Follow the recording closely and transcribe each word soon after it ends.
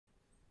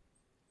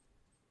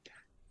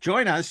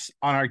Join us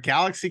on our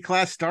Galaxy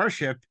class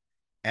starship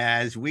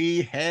as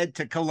we head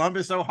to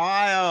Columbus,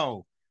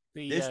 Ohio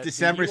this The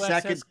December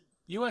 2nd.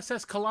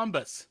 USS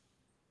Columbus.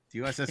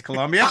 USS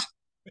Columbia.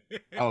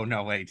 Oh,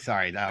 no, wait.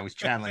 Sorry. I was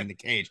channeling the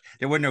cage.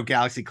 There were no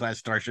Galaxy class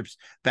starships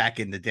back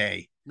in the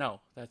day.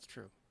 No, that's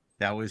true.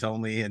 That was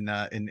only in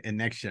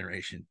Next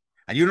Generation.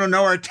 And you don't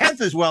know our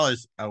 10th as well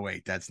as. Oh,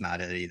 wait. That's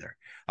not it either.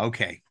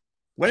 Okay.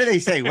 What do they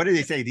say? What do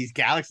they say? These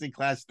Galaxy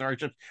class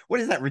starships. What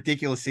is that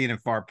ridiculous scene in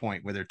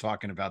Farpoint where they're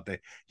talking about they're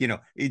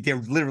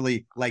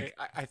literally like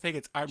I think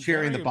it's I'm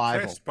sharing very the Bible.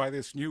 impressed by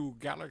this new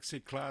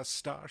Galaxy class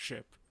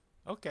starship.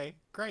 Okay,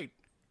 great.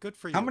 Good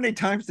for you. How many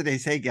times did they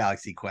say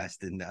Galaxy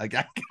Quest and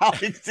Galaxy How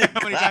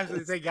many times did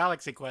they say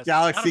Galaxy Quest?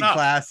 Galaxy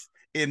class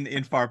in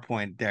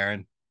Farpoint,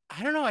 Darren?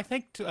 I don't know. I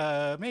think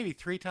maybe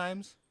 3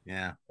 times.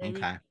 Yeah. Maybe.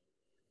 Okay.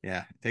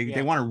 Yeah.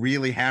 They want to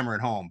really hammer it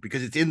home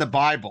because it's in the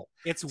Bible.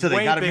 It's so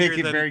they got to make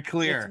it than, very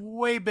clear. It's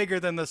way bigger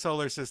than the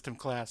solar system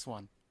class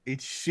one.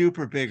 It's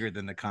super bigger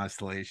than the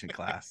Constellation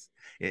class.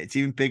 It's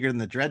even bigger than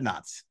the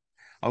Dreadnoughts.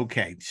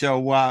 Okay.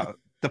 So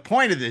the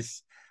point of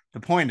this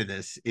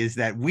is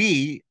that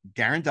we,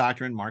 Darren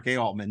Doctor and Mark A.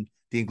 Altman,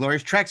 the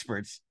Inglorious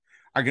Trexperts,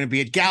 are going to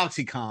be at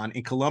GalaxyCon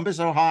in Columbus,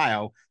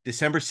 Ohio,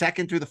 December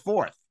 2nd through the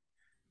 4th.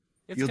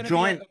 You'll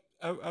join be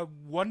a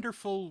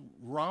wonderful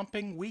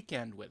romping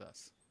weekend with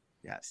us.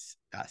 Yes.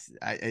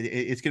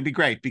 It's going to be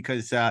great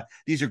because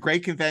these are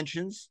great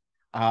conventions.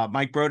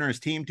 Mike Broder and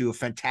his team do a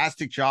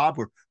fantastic job.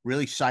 We're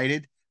really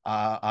excited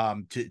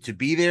to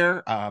be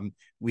there.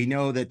 We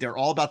know that they're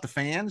all about the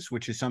fans,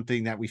 which is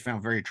something that we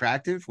found very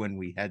attractive when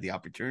we had the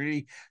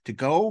opportunity to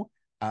go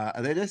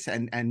this.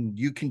 And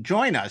you can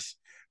join us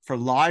for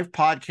live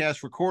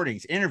podcast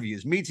recordings,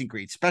 interviews, meets and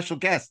greets, special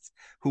guests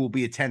who will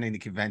be attending the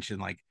convention,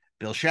 like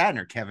Bill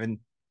Shatner, Kevin.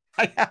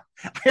 I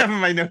have in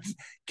my notes,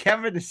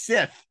 Kevin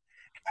Sith.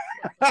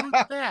 Who's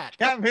that?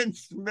 Kevin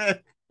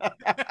Smith.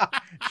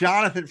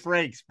 Jonathan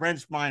Frakes, Brent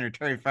Spiner,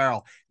 Terry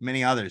Farrell,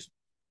 many others.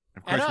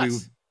 Of course,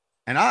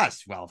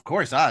 us. Well, of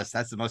course, us.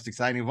 That's the most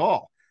exciting of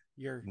all.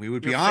 We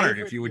would be honored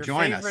if you would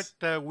join us.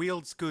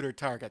 Wheeled scooter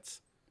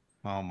targets.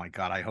 Oh my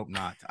God, I hope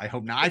not.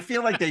 I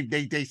feel like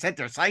they set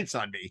their sights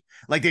on me.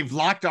 Like they've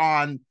locked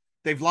on.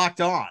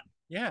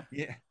 Yeah.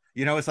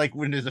 It's like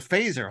when there's a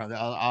phaser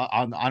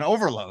on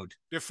overload.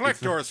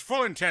 Deflectors,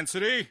 full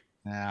intensity.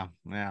 Yeah.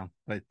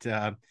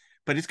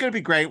 But it's going to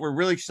be great. We're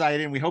really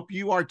excited, and we hope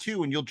you are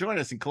too. And you'll join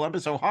us in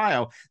Columbus,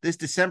 Ohio, this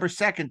December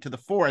 2nd to the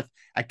 4th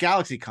at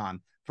GalaxyCon.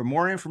 For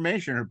more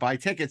information or buy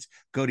tickets,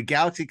 go to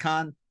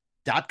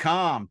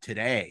galaxycon.com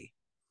today.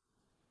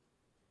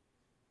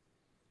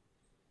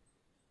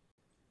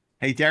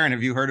 Hey, Darren,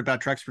 have you heard about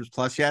Trexperts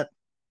Plus yet?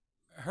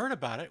 Heard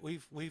about it.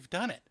 We've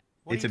done it.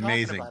 It's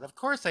amazing. Of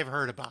course, I've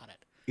heard about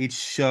it. It's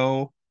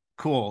so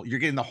cool. You're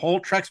getting the whole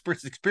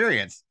Trexperts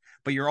experience,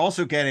 but you're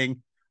also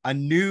getting a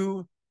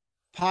new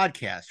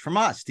podcast from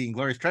us, the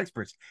Inglorious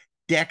Trexperts,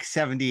 Deck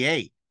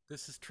 78.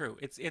 This is true.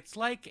 It's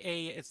like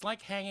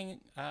hanging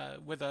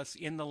with us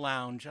in the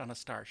lounge on a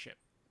starship.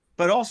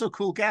 But also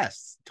cool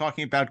guests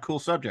talking about cool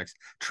subjects,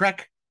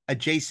 Trek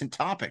adjacent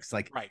topics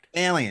like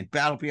Alien,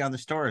 Battle Beyond the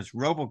Stars,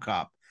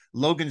 RoboCop,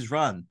 Logan's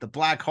Run, The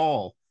Black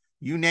Hole,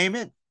 you name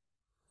it.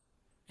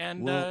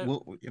 And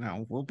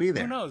we'll be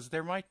there. Who knows?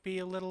 There might be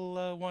a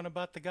little one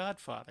about The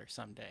Godfather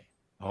someday.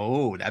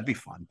 Oh, that'd be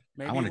fun.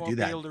 Maybe I want to do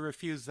that. Be able to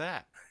refuse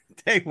that.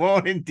 They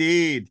won't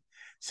indeed.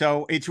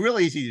 So it's real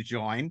easy to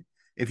join.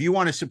 If you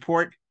want to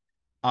support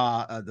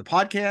the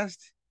podcast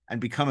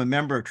and become a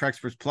member of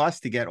Trexperts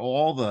Plus to get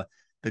all the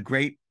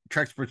great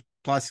Trexperts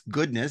Plus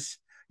goodness,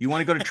 you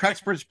want to go to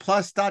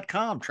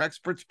TrexpertsPlus.com,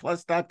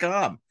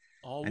 TrexpertsPlus.com,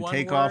 and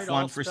take off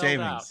one for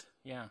savings. Out.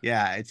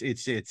 Yeah.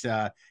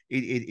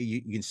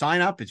 You can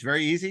sign up. It's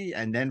very easy,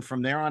 and then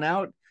from there on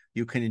out,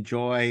 you can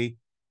enjoy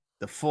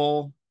the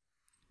full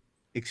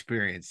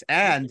experience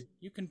and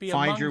you can be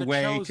find your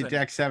way chosen. To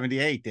Deck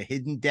 78, the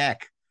hidden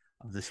deck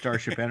of the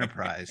Starship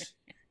Enterprise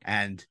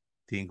and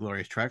the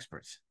Inglorious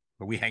Trexperts,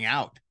 where we hang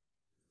out.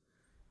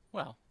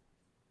 Well,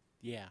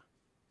 yeah,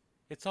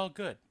 it's all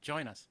good.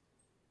 Join us.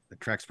 The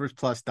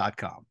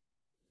TrexpertsPlus.com.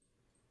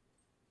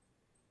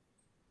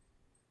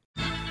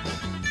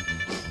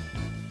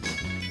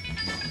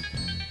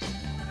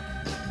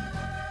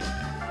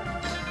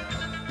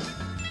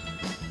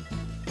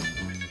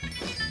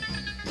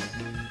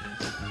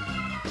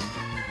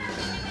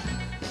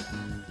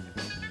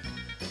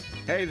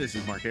 Hey, this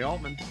is Mark A.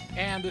 Altman.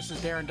 And this is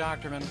Darren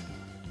Doctorman.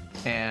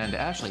 And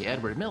Ashley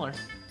Edward Miller.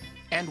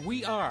 And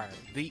we are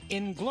the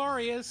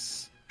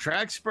Inglorious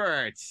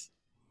Trexperts.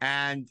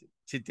 And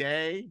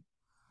today,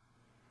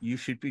 you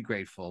should be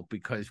grateful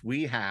because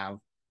we have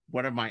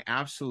one of my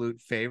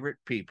absolute favorite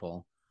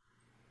people,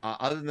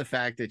 other than the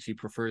fact that she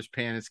prefers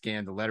Pan and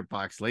Scan to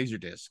letterbox laser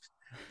discs.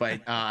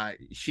 But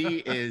she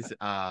is,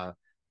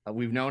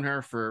 we've known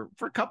her for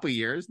a couple of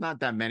years, not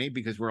that many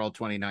because we're all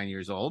 29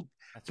 years old.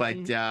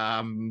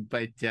 Yeah,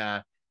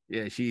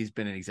 she's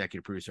been an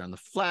executive producer on The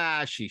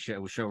Flash. She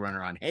was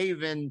showrunner on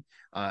Haven.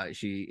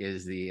 She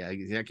is the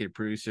executive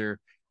producer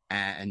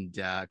and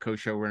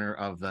co-showrunner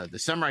of The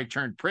Summer I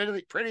Turned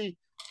Pretty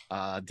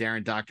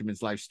Darren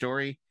Dochterman's life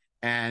story,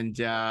 and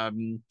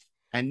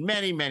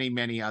many, many,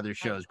 many other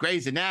shows.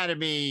 Grey's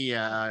Anatomy, Ugly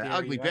I've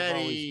always been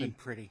Betty,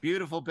 pretty.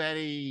 Beautiful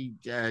Betty.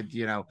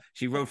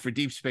 She wrote for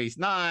Deep Space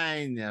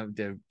Nine.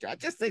 The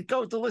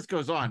list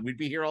goes on. We'd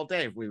be here all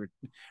day if we were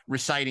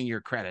reciting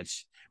your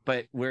credits.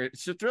 But we're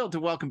so thrilled to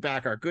welcome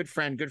back our good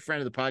friend of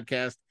the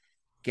podcast,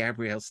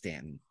 Gabrielle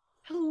Stanton.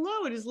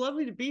 Hello, it is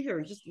lovely to be here.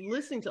 And just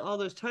listening to all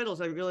those titles,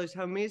 I realized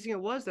how amazing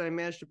it was that I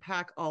managed to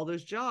pack all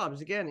those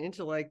jobs again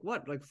into like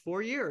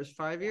 4 years,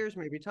 5 years,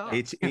 maybe tops.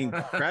 It's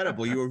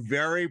incredible. You were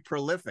very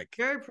prolific.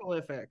 Very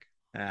prolific.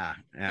 Yeah.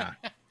 And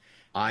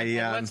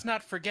let's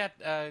not forget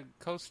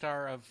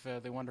co-star of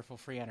The Wonderful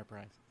Free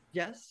Enterprise.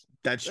 Yes.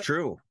 That's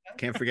true.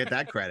 Can't forget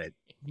that credit.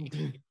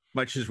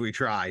 Much as we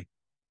try.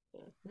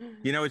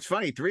 It's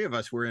funny. 3 of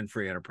us were in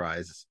Free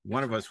Enterprise.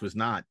 One of us was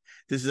not.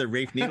 This is a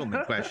Rafe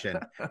Needleman question.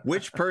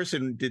 Which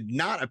person did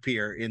not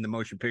appear in the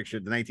motion picture,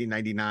 the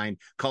 1999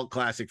 cult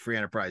classic Free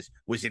Enterprise?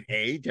 Was it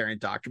A, Darren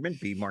Dochterman,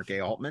 B, Mark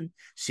A. Altman,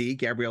 C,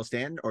 Gabrielle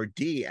Stanton, or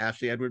D,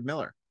 Ashley Edward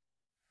Miller?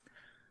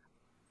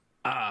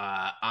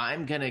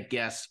 I'm going to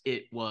guess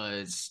it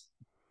was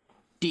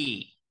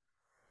D.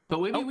 But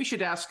maybe we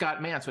should ask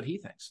Scott Mance what he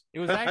thinks. It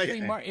was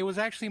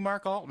actually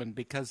Mark Altman,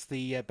 because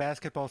the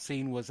basketball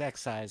scene was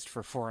excised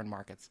for foreign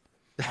markets.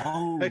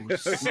 Oh,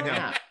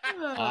 snap.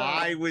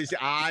 I was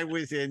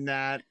in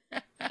that.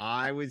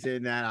 I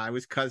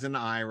was Cousin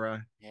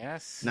Ira.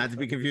 Yes. Not to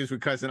be confused with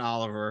Cousin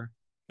Oliver.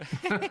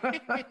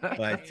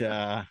 But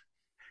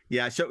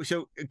yeah.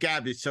 So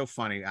Gab, it's so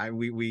funny.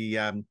 We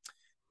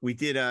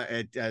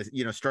did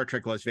Star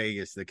Trek Las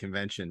Vegas, the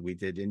convention we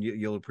did, and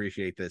you'll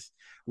appreciate this.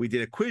 We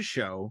did a quiz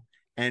show.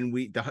 And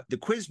the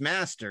quiz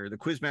master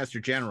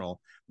general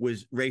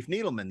was Rafe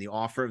Needleman, the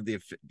author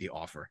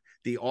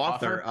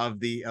of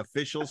the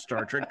official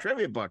Star Trek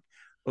trivia book,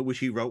 which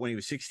he wrote when he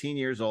was 13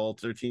 years old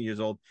in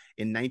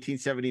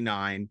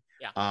 1979.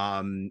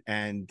 Yeah.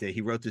 And he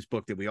wrote this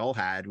book that we all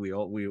had. We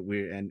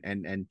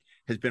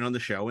has been on the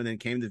show and then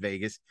came to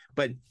Vegas.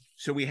 But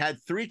so we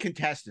had 3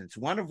 contestants,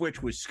 one of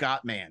which was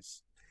Scott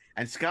Mance.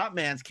 And Scott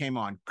Mance came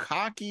on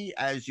cocky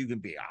as you can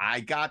be.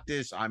 I got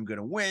this. I'm going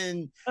to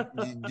win.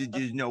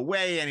 There's no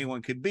way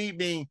anyone could beat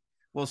me.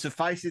 Well,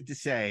 suffice it to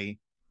say,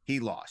 he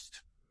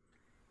lost.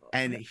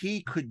 And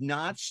he could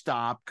not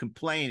stop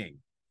complaining.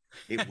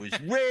 It was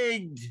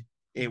rigged.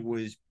 It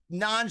was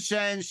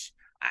nonsense.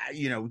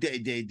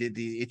 The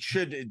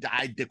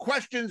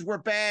questions were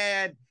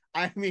bad.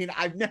 I mean,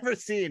 I've never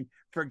seen,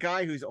 for a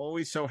guy who's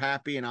always so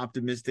happy and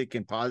optimistic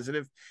and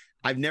positive,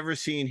 I've never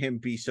seen him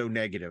be so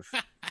negative.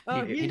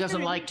 He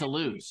doesn't like to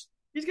lose.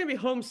 He's going to be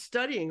home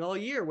studying all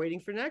year, waiting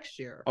for next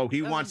year. Oh,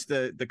 he wants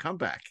the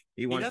comeback.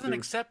 He doesn't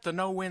accept the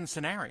no-win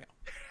scenario.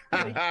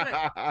 Can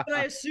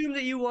I assume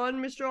that you won,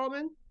 Mr.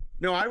 Altman?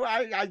 No,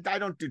 I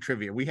don't do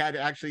trivia. We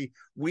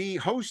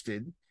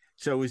hosted,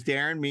 so it was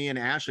Darren, me, and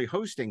Ashley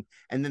hosting,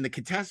 and then the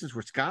contestants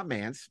were Scott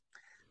Mance.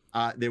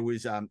 There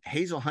was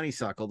Hazel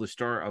Honeysuckle, the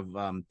star of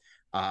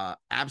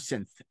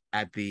Absinthe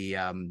at the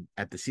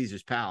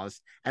Caesar's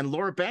Palace, and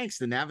Laura Banks,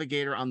 the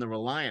navigator on the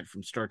Reliant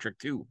from Star Trek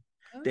II.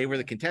 Oh. They were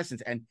the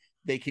contestants, and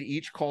they could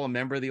each call a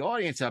member of the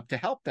audience up to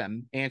help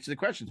them answer the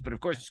questions. But of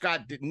course,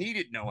 Scott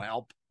needed no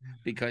help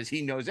because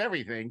he knows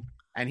everything,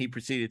 and he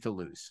proceeded to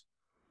lose.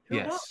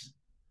 Yes,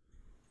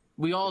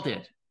 we all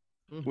did.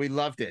 We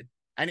loved it.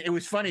 And it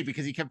was funny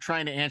because he kept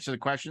trying to answer the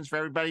questions for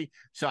everybody.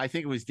 So I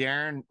think it was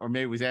Darren, or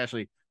maybe it was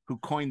Ashley, who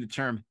coined the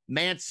term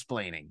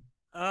mansplaining.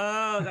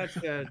 Oh, that's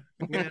good.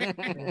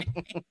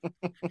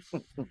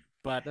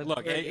 But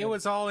look, it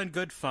was all in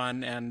good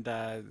fun, and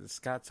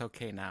Scott's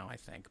okay now, I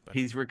think. But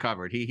he's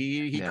recovered.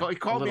 He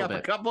called me up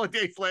a couple of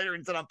days later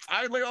and said, "I'm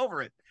finally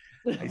over it."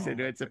 I said,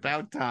 "It's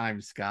about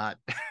time, Scott."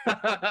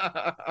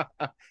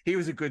 He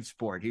was a good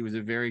sport. He was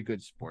a very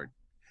good sport,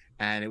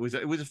 and it was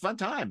a fun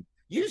time.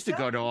 You used to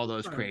go to all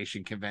those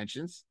creation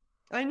conventions.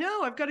 I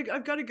know. I've got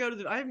to go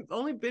to I've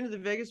only been to the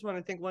Vegas one,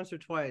 I think, once or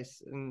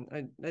twice.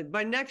 And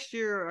by next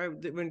year,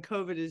 when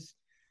COVID is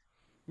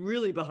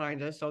really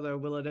behind us, although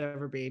will it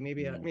ever be?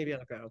 Maybe I'll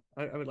go.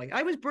 I would like.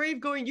 I was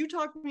brave going. You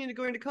talked me into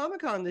going to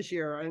Comic-Con this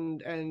year,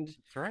 and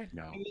that's right.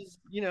 No, I was,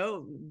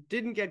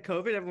 didn't get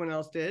COVID. Everyone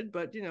else did,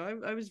 but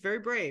I was very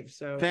brave.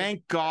 So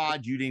thank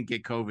God you didn't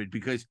get COVID,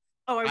 because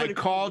I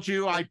called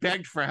you. I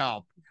begged for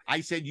help. I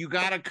said, you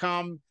got to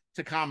come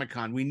to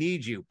Comic-Con. We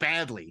need you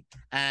badly.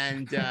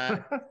 And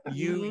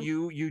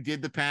you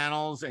did the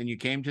panels, and you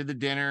came to the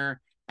dinner,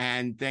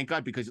 and thank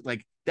God, because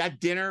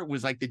that dinner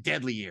was like the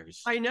deadly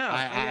years. I know.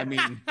 I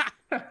mean,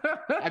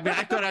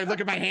 I thought I'd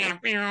look at my hand.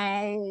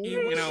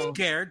 You were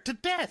scared to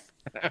death.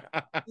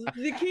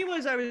 The key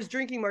was I was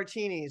drinking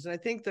martinis, and I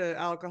think the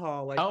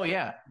alcohol,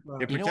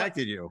 it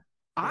protected you.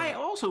 I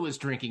also was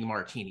drinking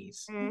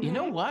martinis. Mm-hmm. You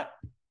know what?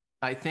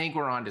 I think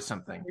we're onto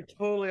something. We're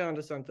totally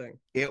onto something.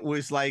 It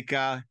was like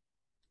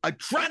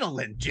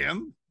adrenaline,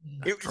 Jim.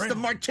 It was the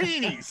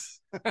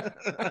martinis.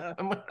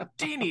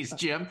 Martinis,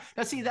 Jim.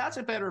 Now, see, that's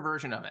a better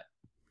version of it.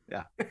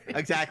 Yeah,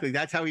 exactly.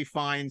 That's how he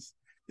finds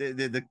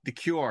the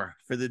cure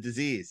for the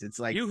disease. It's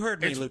like, you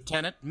heard me,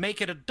 Lieutenant.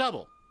 Make it a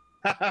double.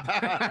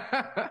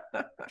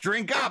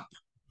 Drink up.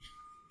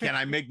 Can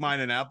I make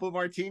mine an apple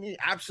martini?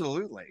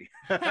 Absolutely.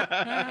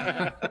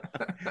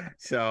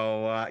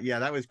 So yeah,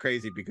 that was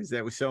crazy because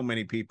there was so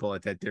many people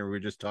at that dinner. We were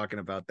just talking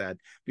about that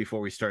before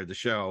we started the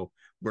show.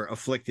 Were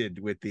afflicted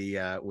with the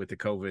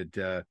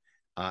COVID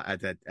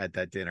at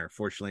that dinner.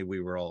 Fortunately, we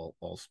were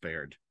all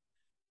spared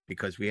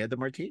because we had the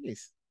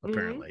martinis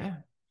apparently.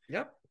 Mm-hmm.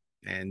 Yep.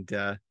 And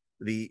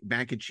the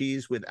mac and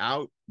cheese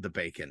without the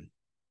bacon.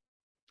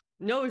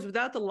 No, it was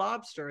without the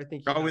lobster. I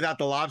think. Without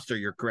the lobster.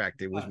 You're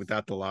correct. It was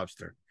without the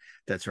lobster.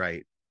 That's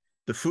right.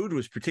 The food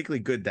was particularly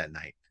good that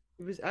night.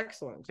 It was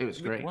excellent. It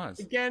was great. It was.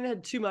 Again,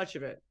 had too much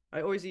of it.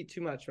 I always eat too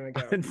much when I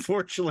go.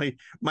 Unfortunately,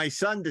 my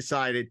son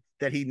decided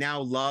that he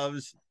now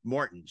loves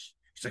Morton's.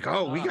 He's like,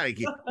 "Oh, we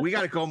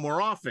gotta go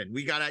more often.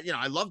 We gotta,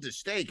 I love the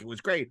steak. It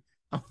was great."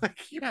 I'm like,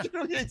 Yeah.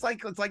 it's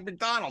like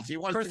McDonald's. He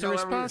wants Of course, to the go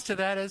response to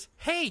that is,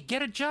 "Hey,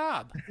 get a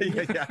job."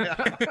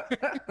 yeah.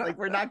 Like,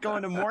 we're not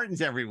going to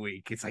Morton's every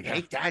week. It's like,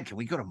 "Hey, Dad, can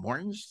we go to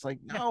Morton's?" It's like,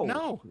 no,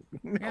 No.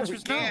 we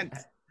Answer's can't.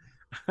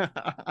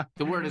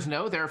 The word is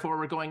no, therefore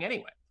we're going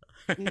anyway.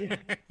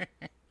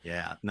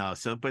 Yeah, no.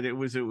 So, but it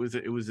was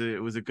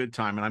a good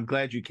time, and I'm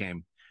glad you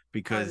came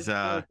because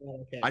I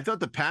thought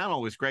the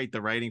panel was great.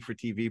 The writing for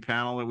TV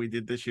panel that we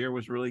did this year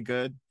was really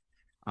good.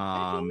 It's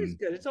always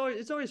good.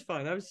 It's always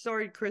fun. I was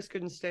sorry Chris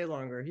couldn't stay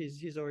longer.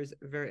 He's always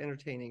very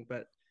entertaining,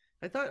 but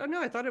I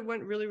thought it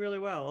went really, really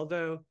well.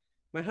 Although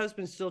my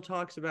husband still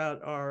talks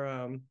about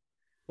our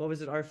what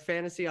was it, our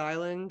Fantasy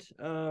Island?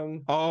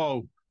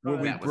 When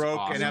we broke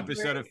awesome. an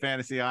episode of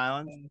Fantasy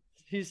Island.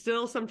 He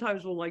still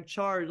sometimes will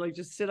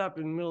just sit up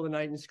in the middle of the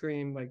night and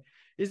scream like,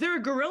 "Is there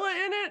a gorilla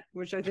in it?"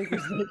 Which I think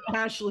was like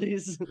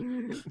Ashley's.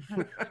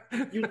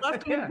 You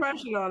left an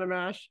impression on him,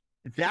 Ash.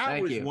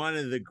 That was one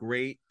of the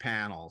great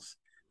panels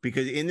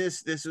because in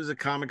this was a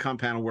Comic-Con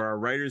panel where our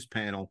writers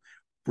panel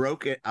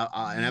broke an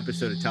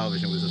episode of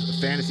television. It was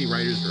a fantasy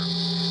writers room.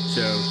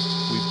 So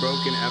we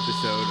broke an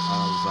episode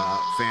of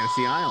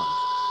Fantasy Island,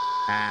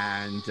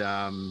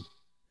 and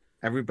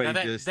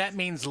everybody that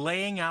means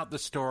laying out the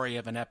story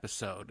of an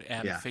episode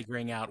and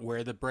figuring out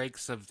where the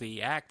breaks of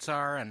the acts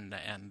are and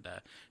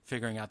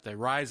figuring out the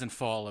rise and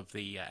fall of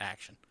the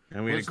action.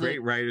 And we had a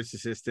great writer's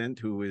assistant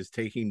who was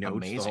taking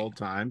notes the whole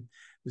time.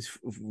 It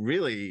was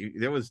really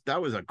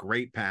that was a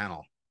great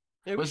panel.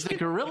 Was the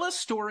gorilla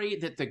story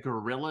that the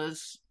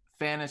gorilla's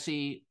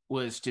fantasy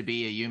was to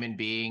be a human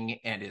being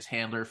and his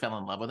handler fell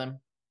in love with him?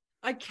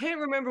 I can't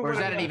remember. Or is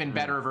that an even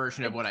better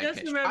version of what I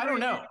pitched? I don't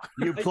know.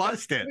 You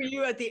plussed it.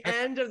 You at the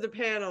end of the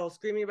panel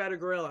screaming about a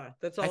gorilla.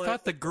 That's all. I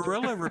thought the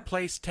gorilla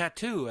replaced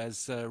Tattoo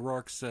as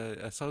Rourke's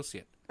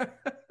associate.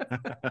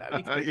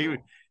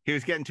 He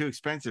was getting too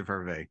expensive,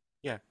 Hervé.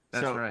 Yeah,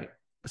 that's right.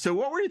 So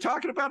what were you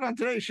talking about on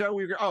today's show?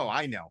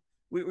 I know.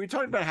 We were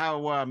talking about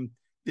how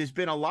there's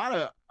been a lot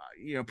of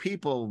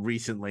people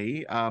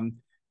recently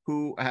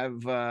who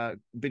have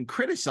been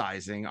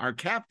criticizing our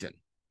captain,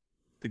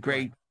 the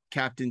great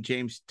Captain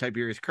James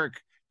Tiberius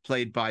Kirk,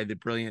 played by the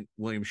brilliant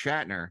William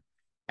Shatner.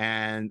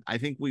 And I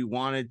think we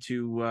wanted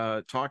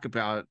to talk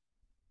about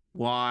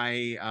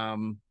why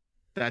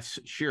that's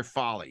sheer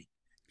folly,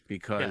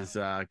 because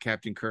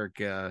Captain Kirk,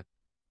 they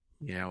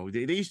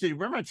used to,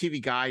 remember on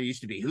TV Guide, it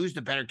used to be, who's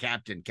the better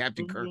captain,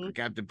 Captain Kirk or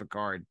Captain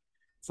Picard?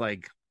 It's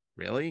like,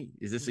 really?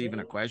 Is this even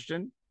a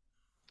question?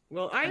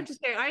 Well, I have to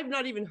say, I have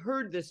not even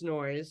heard this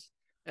noise,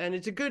 and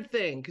it's a good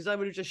thing, because I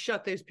would have just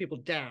shut those people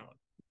down.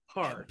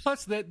 Hard.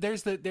 Plus,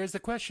 there's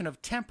the question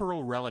of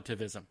temporal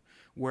relativism,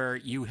 where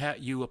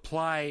you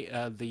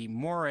apply the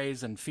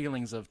mores and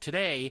feelings of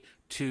today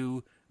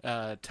to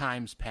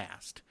times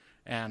past,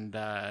 and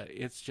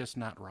it's just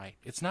not right.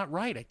 It's not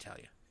right, I tell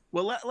you.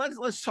 Well,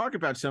 let's talk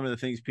about some of the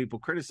things people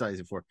criticize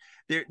it for.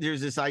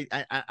 There's this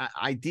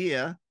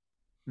idea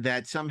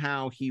that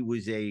somehow he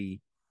was a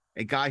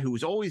guy who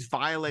was always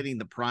violating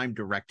the Prime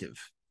Directive,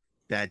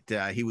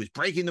 that he was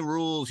breaking the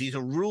rules. He's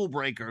a rule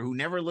breaker who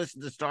never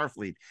listened to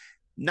Starfleet.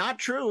 Not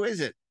true, is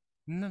it?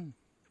 No.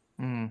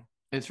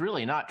 It's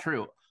really not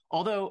true.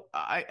 Although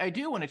I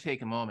do want to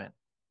take a moment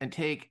and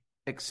take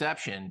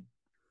exception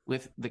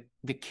with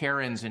the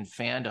Karens in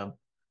fandom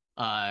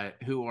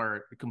who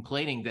are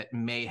complaining that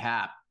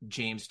mayhap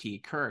James T.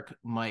 Kirk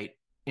might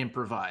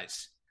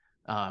improvise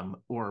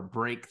or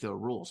break the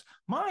rules.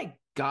 My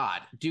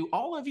God, do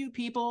all of you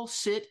people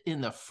sit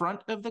in the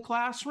front of the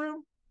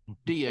classroom?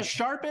 Do you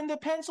sharpen the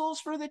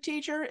pencils for the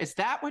teacher? Is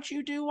that what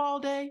you do all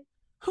day?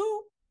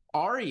 Who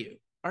are you?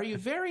 Are you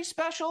very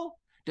special?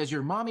 Does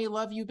your mommy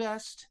love you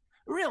best?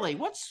 Really,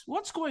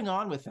 what's going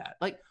on with that?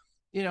 Like,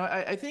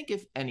 I think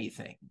if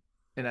anything,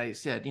 and I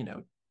said,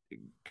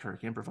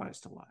 Kirk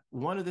improvised a lot.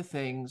 One of the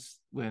things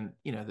when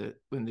the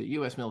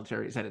U.S.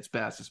 military is at its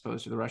best, as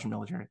opposed to the Russian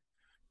military,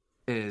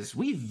 is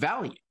we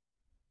value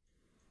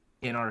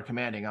in our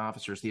commanding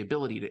officers the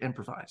ability to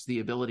improvise, the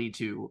ability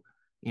to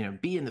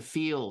be in the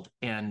field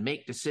and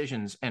make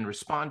decisions and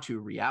respond to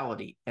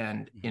reality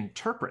and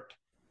interpret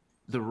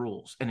the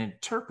rules and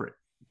interpret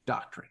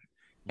doctrine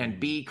and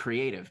be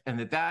creative, and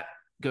that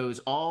goes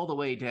all the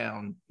way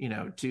down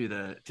to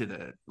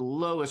the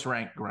lowest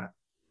ranked grunt.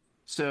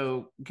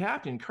 So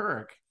Captain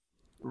Kirk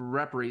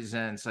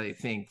represents, I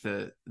think,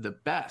 the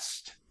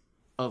best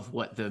of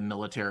what the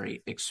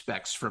military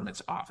expects from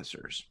its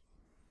officers.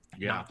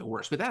 Yeah. Not the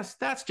worst, but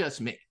that's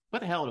just me. What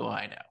the hell do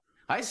I know?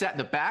 I sat in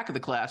the back of the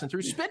class and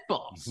threw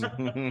spitballs,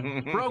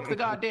 broke the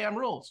goddamn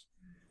rules.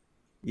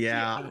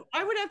 Yeah.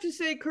 I would have to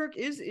say Kirk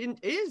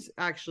is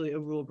actually a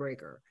rule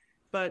breaker,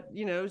 but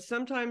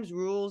sometimes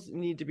rules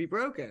need to be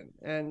broken,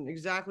 and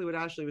exactly what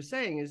Ashley was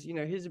saying is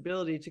his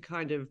ability to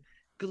kind of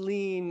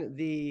glean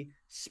the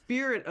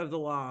spirit of the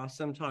law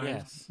sometimes,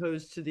 as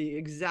opposed to the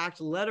exact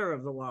letter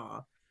of the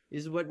law,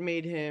 is what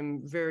made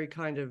him very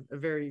kind of a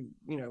very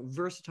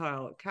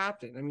versatile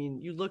captain. I mean,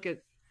 you look at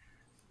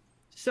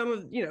some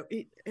of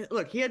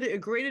he had a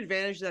great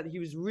advantage that he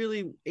was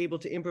really able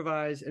to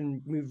improvise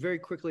and move very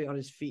quickly on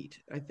his feet.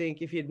 I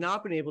think if he had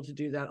not been able to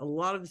do that, a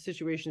lot of the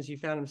situations he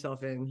found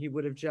himself in, he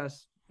would have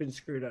just been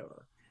screwed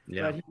over.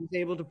 Yeah. But he was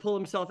able to pull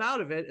himself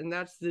out of it, and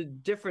that's the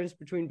difference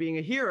between being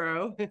a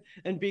hero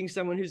and being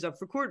someone who's up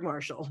for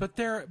court-martial. But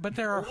there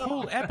are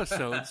whole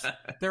episodes.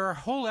 There are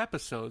whole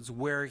episodes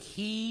where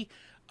he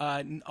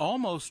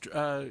almost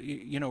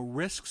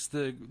risks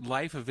the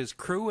life of his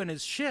crew and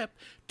his ship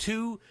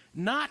to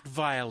not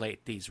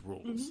violate these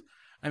rules.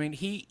 Mm-hmm. I mean,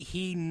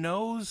 he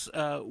knows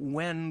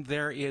when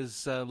there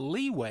is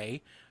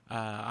leeway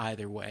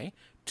either way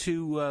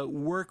to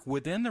work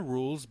within the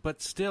rules,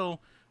 but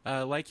still,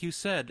 like you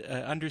said,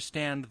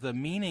 understand the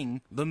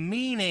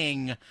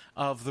meaning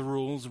of the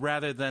rules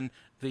rather than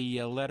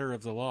the letter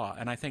of the law.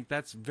 And I think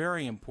that's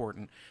very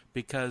important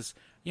because,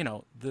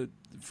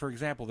 for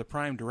example, the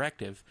Prime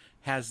Directive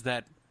has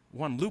that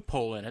one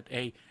loophole in it,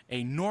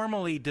 a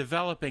normally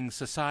developing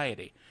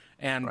society.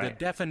 And the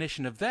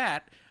definition of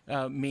that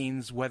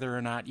means whether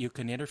or not you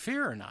can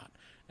interfere or not.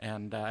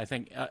 And I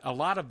think a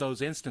lot of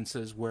those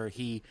instances where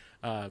he,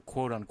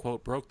 quote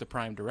unquote, broke the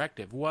Prime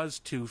Directive was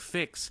to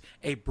fix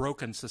a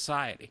broken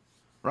society.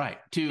 Right.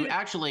 To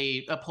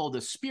actually uphold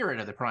the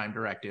spirit of the Prime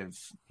Directive,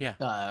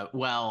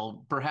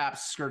 while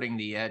perhaps skirting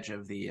the edge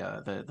of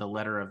the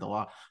letter of the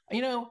law.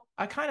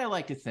 I kind of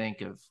like to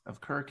think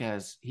of Kirk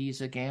as he's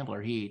a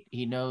gambler.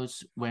 He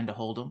knows when to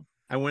hold them.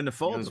 And when to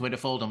fold them. He knows when to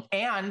fold them.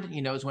 And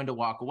he knows when to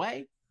walk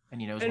away. And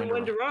he knows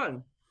when to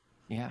run.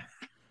 Yeah.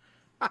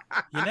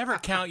 You never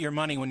count your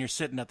money when you're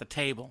sitting at the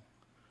table.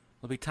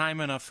 There'll be time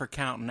enough for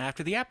counting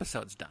after the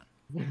episode's done.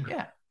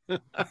 Yeah.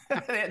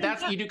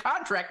 You do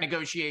contract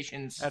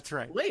negotiations. That's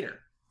right. Later.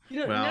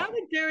 Now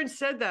that Darren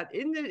said that,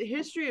 in the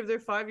history of their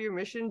 5-year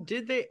mission,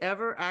 did they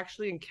ever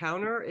actually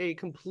encounter a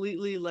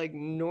completely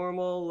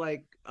normal,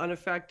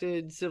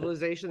 unaffected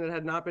civilization that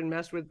had not been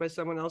messed with by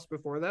someone else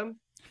before them?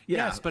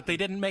 Yes, but they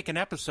didn't make an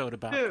episode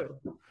about it.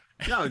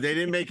 No, they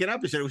didn't make an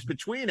episode. It was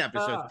between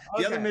episodes.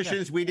 The other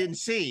missions we didn't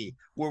see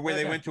were where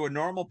they went to a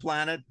normal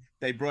planet.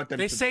 They brought them.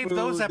 They saved food,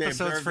 those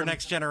episodes for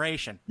Next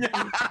Generation.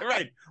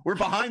 Right. We're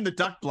behind the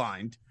duck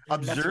blind,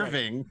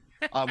 observing.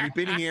 We've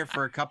been here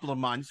for a couple of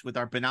months with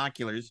our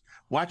binoculars,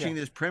 watching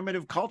this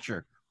primitive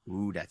culture.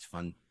 Ooh, that's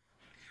fun.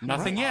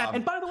 Nothing yet.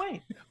 And by the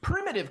way,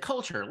 primitive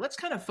culture. Let's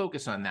kind of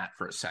focus on that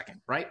for a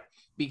second, right?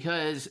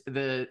 Because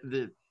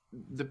the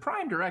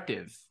Prime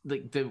Directive,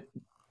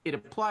 it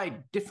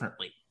applied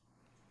differently,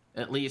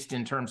 at least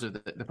in terms of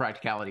the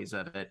practicalities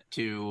of it,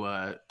 to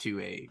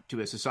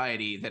a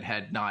society that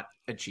had not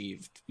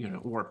achieved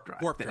warp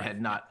drive,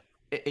 had not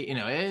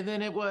and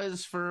then it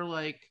was for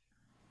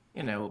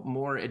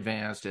more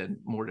advanced and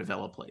more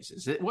developed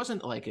places. It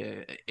wasn't like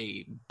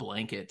a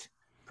blanket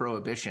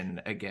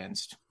prohibition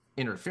against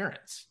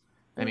interference.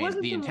 I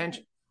mean, the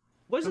intention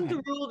wasn't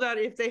the rule that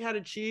if they had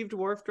achieved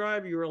warp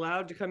drive, you were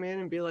allowed to come in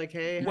and be like,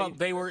 hey. Well,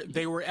 they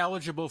were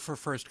eligible for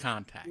first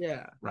contact.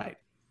 Yeah. Right.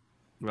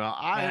 Well,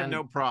 I have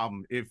no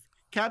problem. If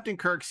Captain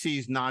Kirk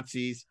sees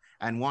Nazis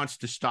and wants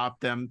to stop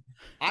them,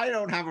 I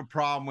don't have a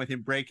problem with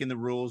him breaking the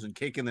rules and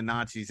kicking the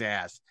Nazis'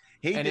 ass.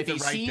 He did the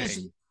right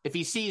thing. If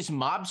he sees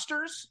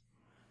mobsters,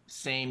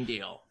 same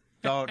deal.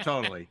 Oh,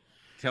 totally.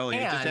 Just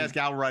ask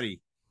Al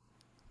Ruddy.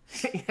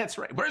 That's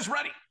right. Where's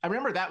Ruddy? I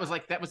remember that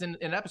was in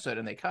an episode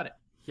and they cut it.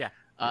 Yeah.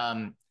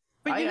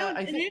 But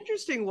an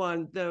interesting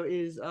one though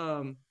is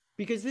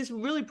because this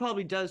really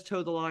probably does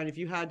toe the line if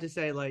you had to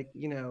say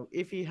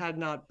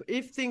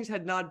if things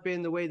had not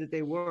been the way that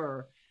they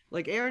were,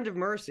 like Errand of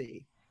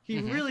Mercy, he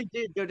really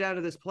did go down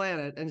to this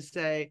planet and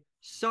say,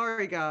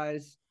 sorry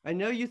guys, I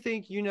know you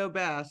think you know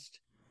best,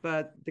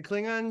 but the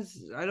Klingons,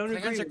 I don't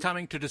agree. Klingons are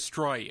coming to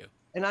destroy you.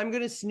 And I'm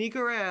going to sneak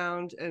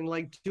around and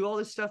do all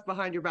this stuff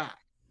behind your back.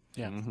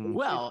 Yeah. Mm-hmm.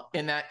 Well,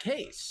 in that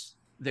case,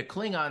 the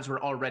Klingons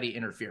were already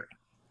interfering.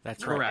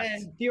 That's correct.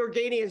 And the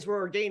Organians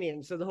were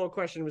Organians, so the whole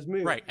question was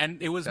moot. Right,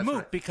 and it was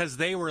moot because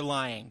they were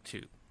lying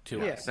to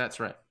us. That's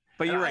right.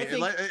 But you're right.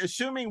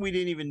 Assuming we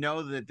didn't even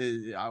know that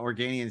the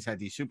Organians had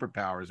these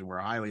superpowers and were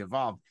highly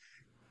evolved,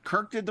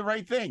 Kirk did the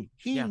right thing.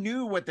 He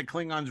knew what the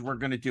Klingons were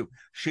going to do.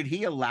 Should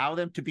he allow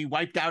them to be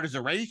wiped out as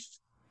a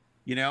race?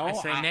 I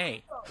say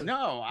nay.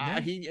 No,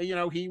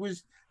 he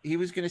was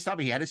going to stop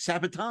it. He had to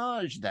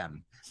sabotage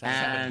them.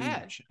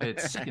 Sabotage. It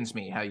sickens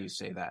me how you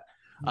say that.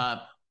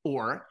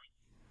 Or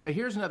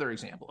here's another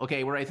example.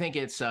 Okay, where I think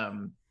it's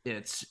a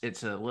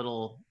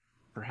little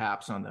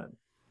perhaps on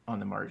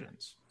the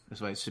margins.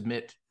 So I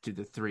submit to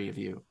the three of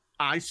you.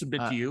 I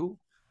submit to you.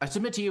 I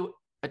submit to you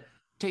A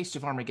Taste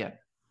of Armageddon.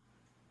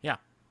 Yeah.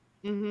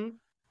 Mm-hmm.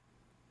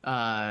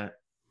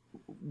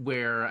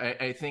 Where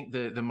I think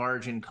the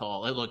margin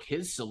call. Look,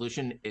 his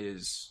solution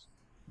is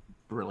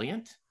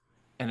brilliant,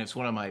 and it's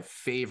one of my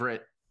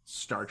favorite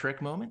Star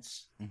Trek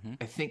moments. Mm-hmm.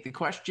 I think the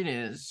question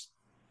is,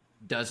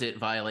 does it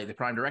violate the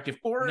Prime Directive,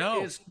 or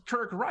is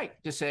Kirk right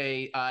to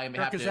say I have to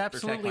Kirk is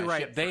absolutely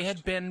right. Ship they first?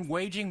 had been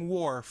waging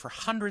war for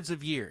hundreds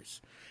of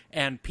years,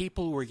 and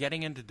people were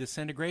getting into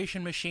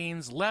disintegration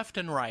machines left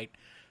and right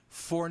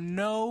for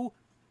no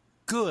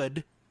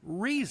good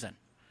reason,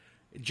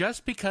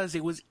 just because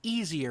it was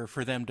easier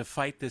for them to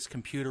fight this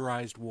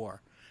computerized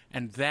war.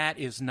 And that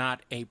is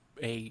not a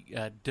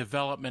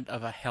development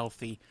of a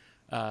healthy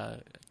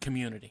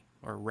community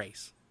or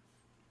race.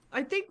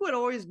 I think what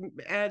always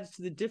adds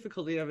to the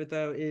difficulty of it,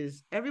 though,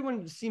 is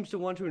everyone seems to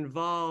want to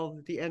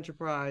involve the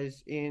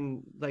Enterprise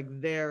in like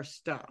their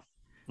stuff.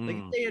 Like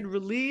if they had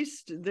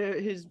released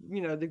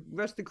the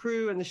rest of the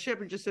crew and the ship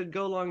and just said,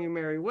 "Go along your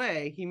merry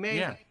way," he may.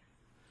 Yeah.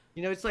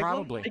 It's like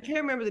probably. I can't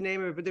remember the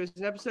name of it, but there's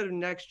an episode of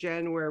Next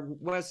Gen where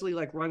Wesley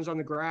like runs on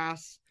the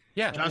grass.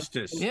 Yeah,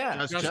 Justice.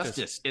 Yeah,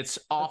 Justice. It's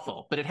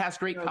awful, but it has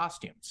great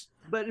costumes.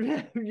 But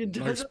it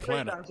does nice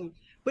planet.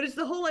 But it's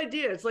the whole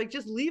idea. It's like,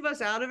 just leave us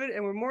out of it,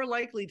 and we're more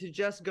likely to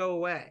just go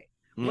away.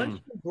 Once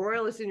you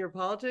embroil us in your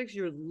politics,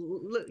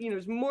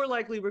 it's more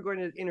likely we're going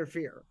to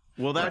interfere.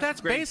 Well, that's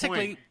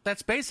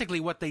basically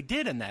what they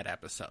did in that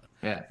episode.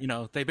 Yeah.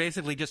 They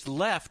basically just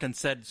left and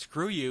said,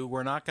 "Screw you.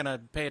 We're not going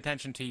to pay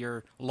attention to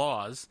your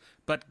laws,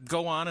 but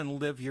go on and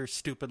live your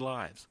stupid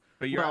lives."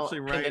 But you're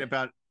absolutely right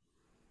about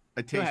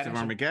A Taste of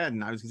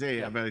Armageddon. I was going to say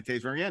about A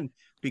Taste of Armageddon,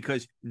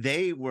 because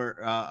they were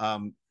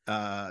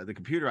the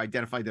computer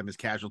identified them as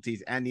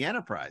casualties and the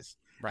Enterprise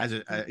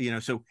as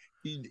so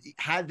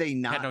had they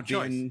not no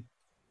been,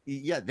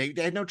 they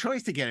had no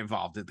choice to get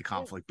involved in the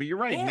conflict. But you're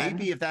right. Yeah.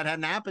 Maybe if that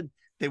hadn't happened,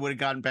 they would have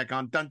gotten back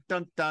on dun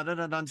dun dun dun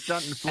dun dun,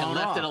 dun and flown and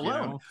left off, it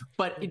alone.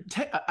 But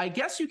I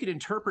guess you could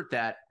interpret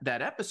that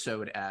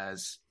episode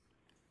as,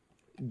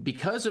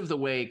 because of the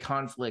way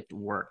conflict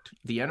worked,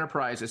 the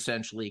Enterprise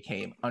essentially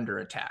came under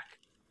attack.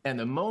 And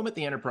the moment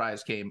the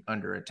Enterprise came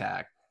under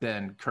attack,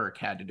 then Kirk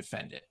had to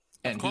defend it.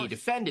 And he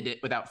defended it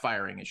without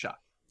firing a shot.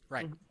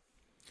 Right.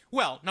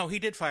 Well, no, he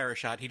did fire a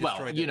shot. He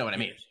destroyed it. You know what I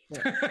mean.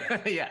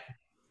 Yeah.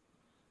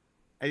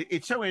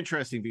 It's so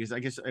interesting because I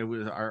guess it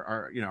was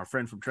our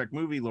friend from Trek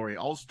Movie, Laurie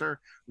Ulster,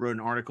 wrote an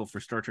article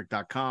for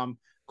StarTrek.com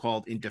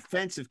called "In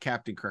Defense of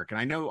Captain Kirk." And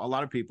I know a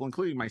lot of people,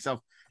 including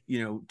myself,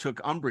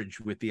 took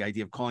umbrage with the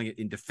idea of calling it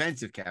 "In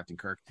Defense of Captain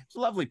Kirk." It's a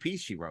lovely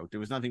piece she wrote. There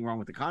was nothing wrong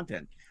with the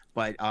content,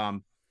 but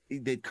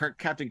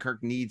Captain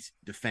Kirk needs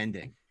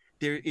defending.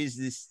 There is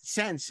this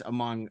sense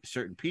among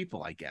certain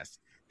people, I guess,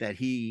 that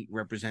he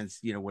represents,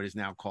 what is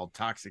now called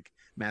toxic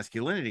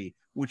masculinity,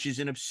 which is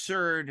an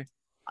absurd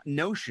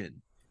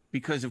notion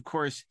because, of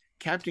course,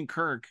 Captain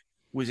Kirk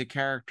was a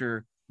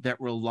character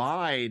that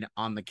relied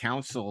on the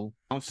counsel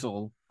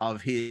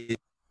of his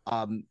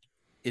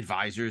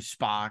advisors,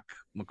 Spock,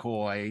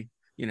 McCoy,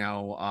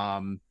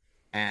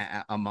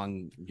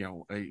 among,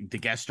 the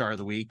guest star of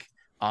the week,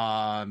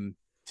 to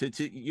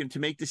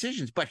make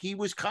decisions. But he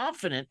was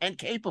confident and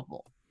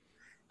capable.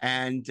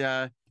 And,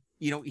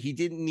 he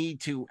didn't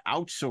need to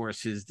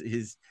outsource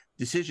his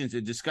decisions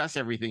and discuss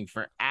everything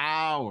for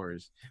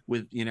hours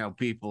with,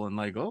 people and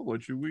like, oh,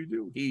 what should we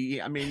do?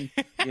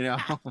 And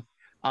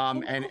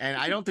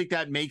I don't think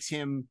that makes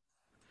him,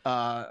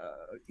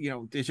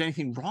 there's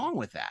anything wrong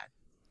with that.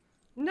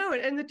 No.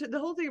 And the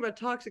whole thing about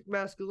toxic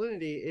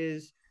masculinity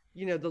is,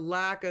 the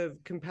lack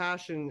of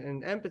compassion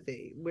and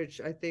empathy, which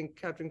I think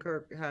Captain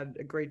Kirk had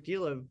a great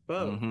deal of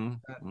both.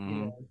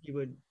 He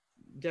would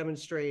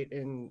demonstrate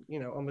in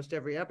almost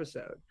every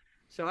episode.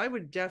 So I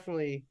would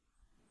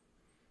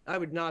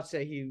not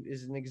say he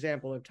is an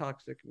example of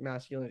toxic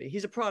masculinity.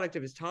 He's a product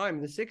of his time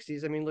in the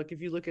 60s. I mean, look,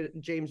 if you look at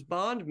James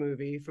Bond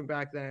movie from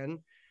back then,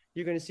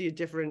 you're going to see a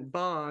different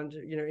Bond,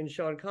 in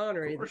Sean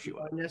Connery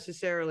than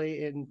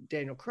necessarily in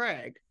Daniel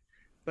Craig,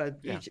 but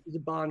each is a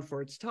Bond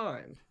for its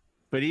time.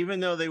 But even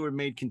though they were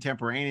made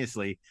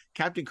contemporaneously,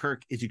 Captain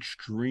Kirk is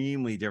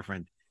extremely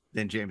different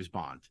than James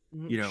Bond.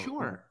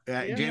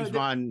 James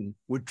Bond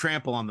would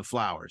trample on the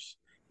flowers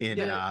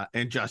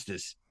in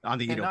Justice on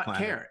the Edo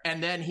planet. Care.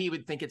 And then he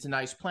would think it's a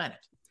nice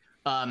planet.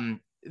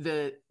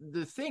 The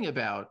thing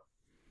about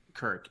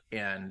Kirk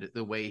and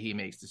the way he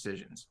makes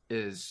decisions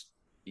is,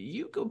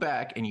 you go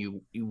back and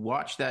you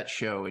watch that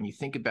show and you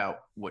think about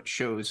what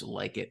shows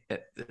like it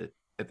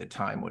at the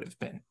time would have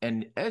been.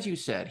 And as you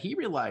said, he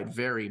relied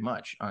very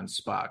much on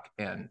Spock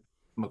and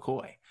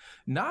McCoy.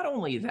 Not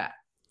only that,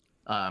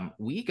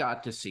 we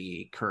got to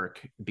see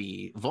Kirk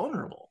be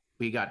vulnerable.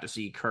 We got to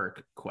see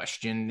Kirk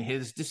question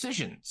his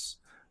decisions.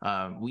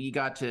 We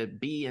got to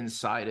be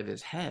inside of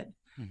his head.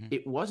 Mm-hmm.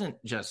 It wasn't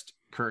just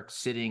Kirk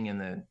sitting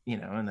in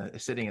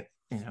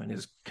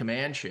his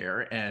command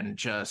chair and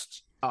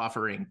just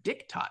offering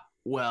diktat.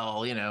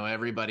 Well,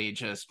 everybody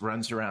just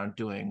runs around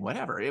doing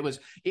whatever. It was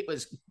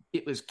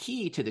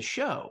key to the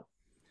show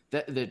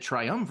the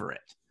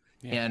triumvirate,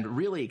 and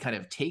really kind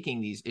of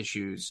taking these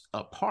issues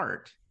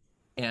apart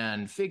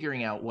and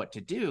figuring out what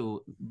to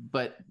do.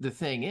 But the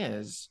thing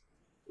is,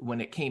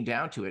 when it came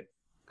down to it,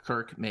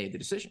 Kirk made the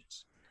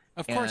decisions.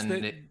 Of course,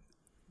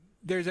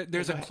 there's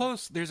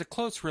a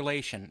close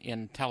relation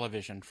in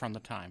television from the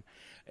time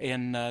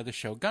in the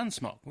show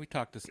Gunsmoke. We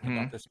talked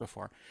about this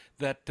before.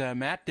 That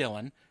Matt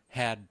Dillon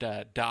had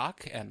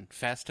Doc and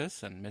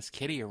Festus and Miss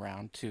Kitty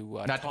around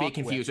to not to be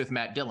confused with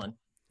Matt Dillon.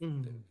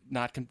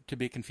 Not to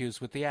be confused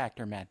with the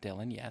actor Matt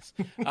Dillon. Yes,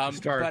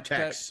 Star of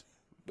Tex.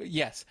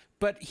 Yes,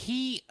 but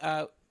he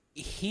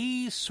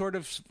sort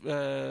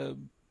of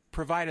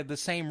provided the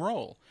same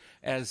role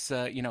as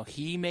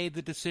he made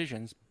the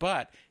decisions,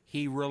 but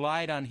he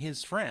relied on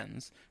his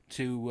friends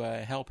to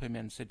help him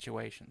in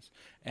situations.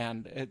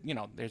 And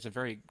there's a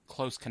very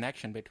close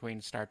connection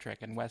between Star Trek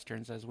and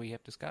Westerns, as we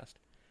have discussed.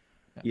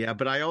 Yeah,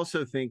 but I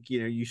also think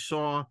you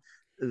saw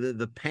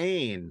the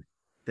pain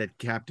that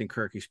Captain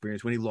Kirk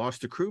experienced when he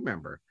lost a crew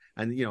member.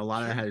 And, a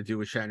lot of that had to do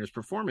with Shatner's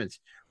performance,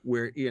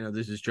 where,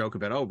 there's this joke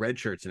about, red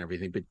shirts and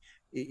everything. But,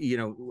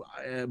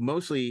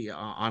 mostly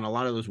on a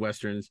lot of those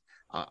Westerns,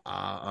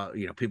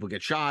 people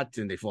get shot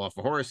and they fall off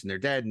a horse and they're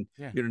dead. And,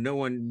 no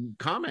one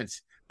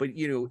comments. But,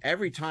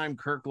 every time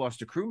Kirk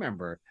lost a crew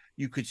member,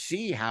 you could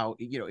see how,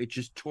 it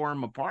just tore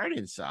him apart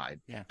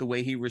inside. Yeah. The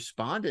way he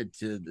responded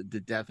to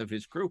the death of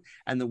his crew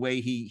and the way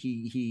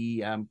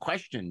he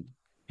questioned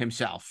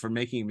himself for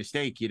making a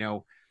mistake.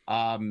 It's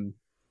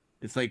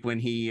like when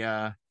he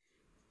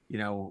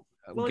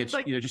gets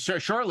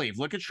just shore leave.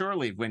 Look at shore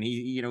leave when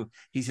he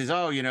says,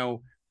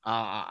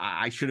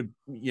 I should have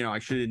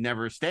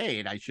never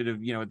stayed. I should have,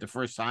 at the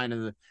first sign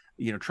of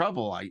the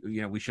trouble,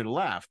 we should have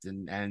left.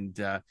 And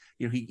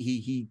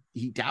he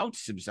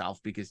doubts himself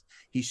because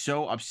he's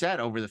so upset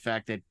over the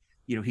fact that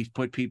he's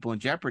put people in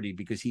jeopardy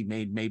because he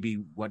made maybe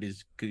what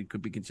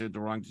could be considered the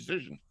wrong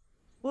decision.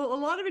 Well, a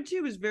lot of it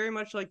too was very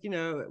much like,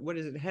 what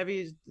is it?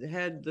 Heavy's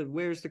head,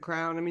 where's the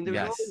crown? I mean, there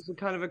was always a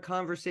kind of a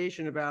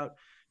conversation about,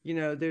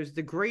 there's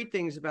the great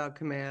things about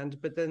command,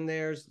 but then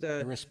there's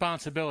the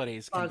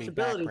responsibilities. Can be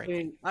backbreaking. I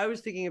mean, I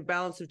was thinking of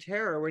Balance of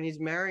Terror when he's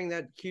marrying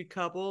that cute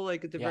couple,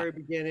 like at the very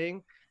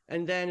beginning.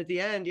 And then at the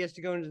end, he has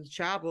to go into the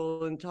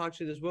chapel and talk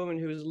to this woman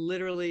who was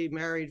literally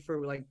married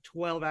for like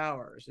 12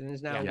 hours and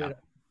is now widow.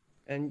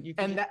 And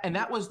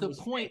that was the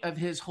point of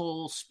his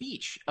whole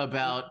speech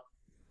about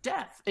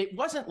death. It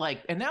wasn't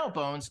like, and now,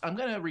 Bones, I'm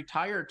going to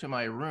retire to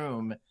my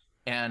room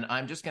and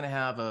I'm just going to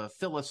have a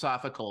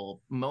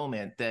philosophical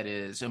moment that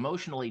is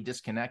emotionally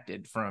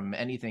disconnected from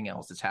anything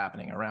else that's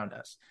happening around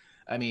us.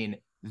 I mean,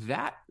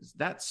 that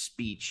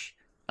speech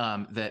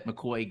that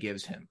McCoy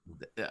gives him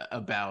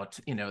about,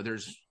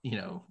 there's,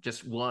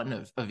 just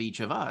one of each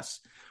of us,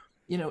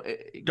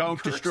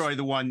 don't destroy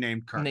the one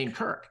named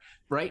Kirk,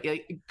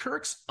 right?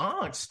 Kirk's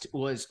angst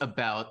was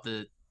about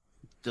the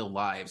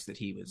lives that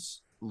he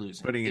was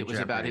losing. It was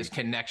about his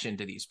connection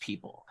to these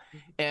people.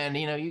 And,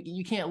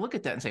 you can't look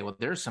at that and say, well,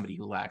 there's somebody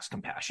who lacks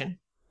compassion.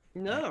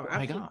 No,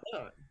 absolutely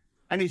not.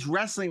 And he's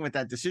wrestling with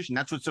that decision.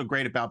 That's what's so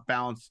great about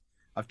Balance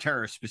of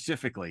Terror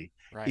specifically,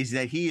 is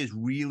that he is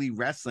really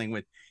wrestling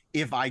with,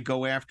 if I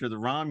go after the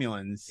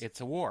Romulans, it's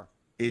a war.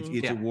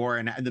 It's a war,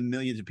 and the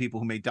millions of people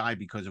who may die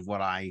because of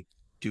what I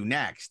do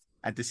next.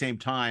 At the same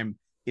time,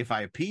 if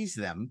I appease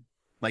them,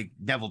 like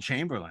Neville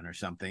Chamberlain or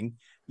something,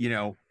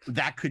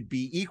 that could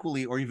be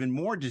equally or even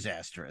more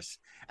disastrous.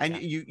 And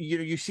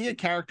you see a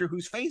character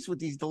who's faced with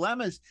these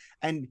dilemmas.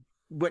 And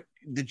what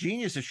the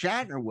genius of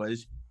Shatner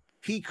was,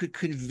 he could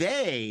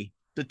convey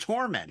the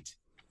torment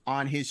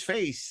on his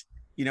face,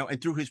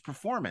 and through his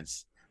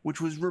performance, which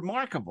was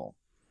remarkable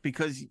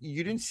because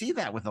you didn't see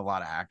that with a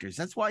lot of actors.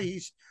 That's why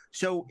he's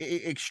so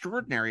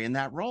extraordinary in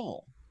that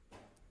role.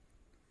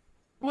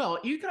 Well,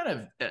 you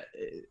kind of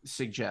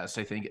suggest,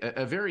 I think,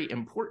 a very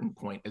important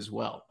point as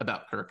well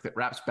about Kirk that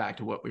wraps back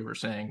to what we were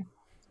saying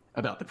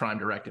about the Prime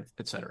Directive,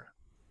 et cetera.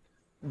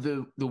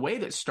 The way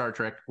that Star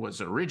Trek was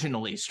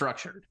originally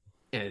structured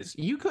is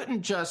you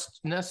couldn't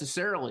just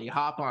necessarily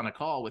hop on a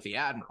call with the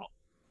Admiral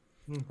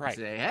and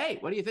say, hey,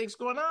 what do you think's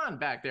going on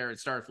back there at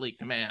Starfleet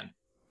Command?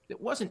 It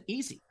wasn't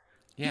easy.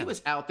 Yeah. He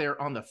was out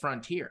there on the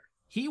frontier.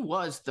 He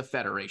was the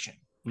Federation.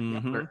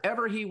 Mm-hmm.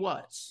 Wherever he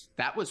was,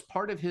 that was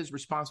part of his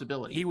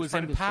responsibility. He was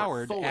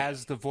empowered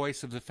as the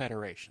voice of the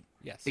Federation.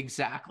 Yes,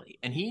 exactly.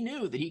 And he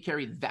knew that he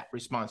carried that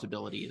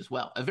responsibility as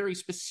well, a very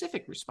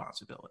specific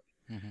responsibility,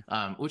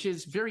 which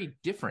is very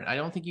different. I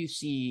don't think you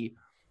see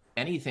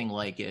anything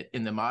like it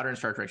in the modern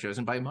Star Trek shows.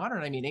 And by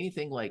modern, I mean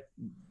anything like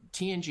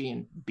TNG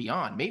and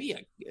beyond.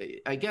 Maybe,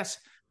 I guess,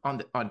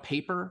 on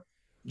paper,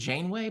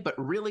 Janeway, but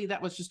really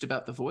that was just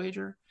about the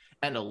Voyager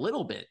and a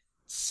little bit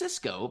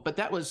Cisco, but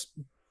that was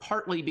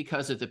partly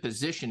because of the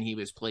position he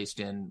was placed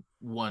in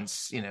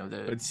once,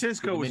 But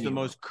Cisco was the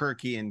most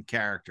Kirkian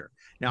character.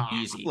 Now,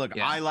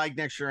 I like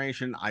Next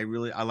Generation. I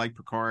like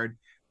Picard.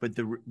 But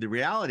the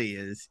reality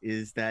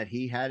is that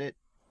he had it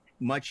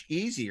much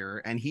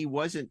easier, and he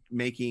wasn't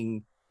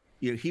making,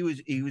 he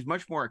was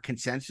much more a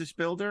consensus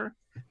builder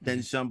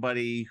than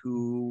somebody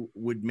who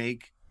would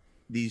make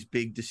these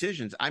big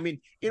decisions. I mean,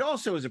 it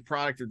also is a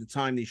product of the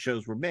time these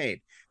shows were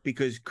made,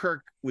 because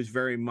Kirk was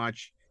very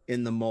much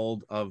in the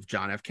mold of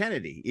John F.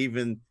 Kennedy.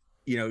 Even,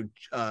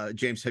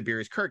 James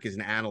Tiberius Kirk is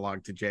an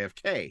analog to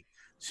JFK.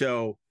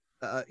 So,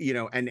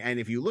 and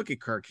if you look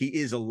at Kirk, he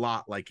is a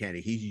lot like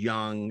Kennedy. He's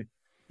young.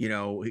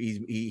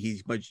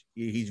 He's in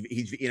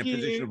a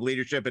position of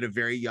leadership at a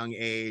very young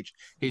age.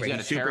 He's got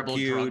a terrible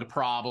drug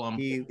problem.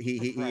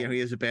 He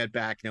has a bad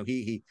back.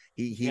 He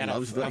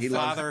loves a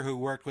father who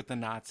worked with the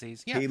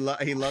Nazis. Yeah,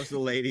 he loves the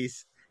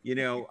ladies.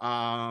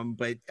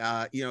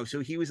 So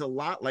he was a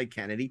lot like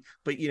Kennedy,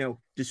 but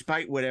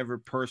despite whatever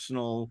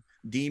personal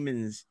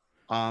demons,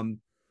 was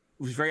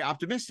very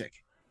optimistic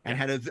and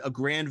had a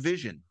grand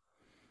vision,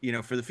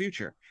 for the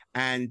future.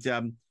 And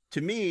to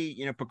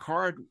me,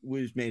 Picard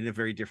was made in a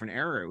very different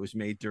era. It was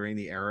made during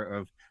the era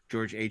of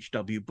George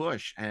H.W.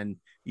 Bush. And,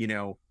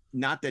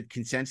 not that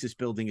consensus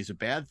building is a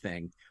bad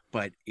thing,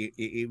 but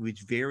it was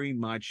very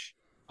much,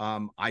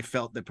 I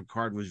felt that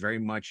Picard was very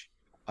much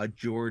a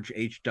George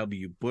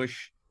H.W.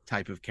 Bush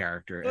type of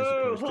character, as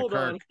opposed to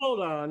Kirk. Hold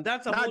on.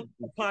 That's a whole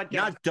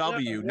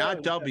podcast.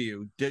 Not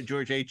W,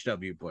 George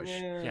H.W. Bush.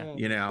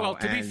 Yeah. Well,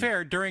 to be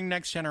fair, during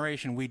Next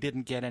Generation, we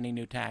didn't get any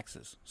new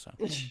taxes. So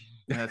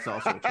that's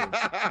also true.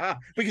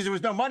 Because there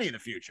was no money in the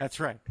future. That's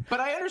right.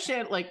 But I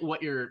understand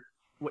what you're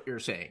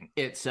saying.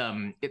 It's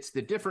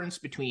the difference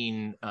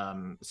between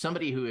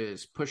somebody who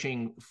is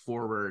pushing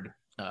forward,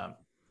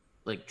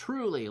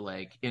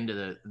 truly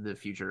into the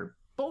future,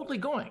 boldly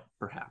going,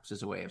 perhaps,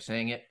 is a way of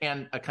saying it,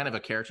 and a kind of a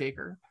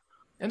caretaker.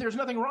 And there's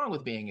nothing wrong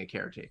with being a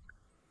caretaker.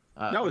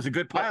 No, it's a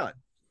good pilot.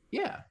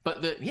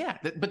 But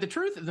the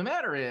truth of the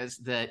matter is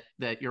that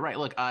you're right.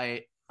 Look,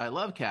 I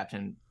love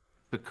Captain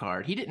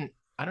Picard.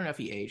 I don't know if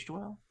he aged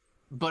well,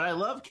 but I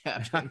love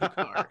Captain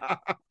Picard.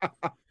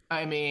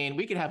 I mean,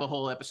 we could have a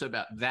whole episode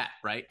about that,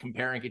 right?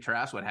 Compare and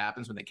contrast what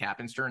happens when the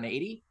captains turn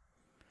 80.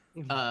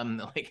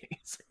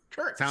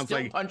 Kurt sounds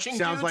like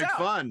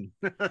fun.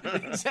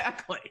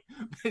 Exactly.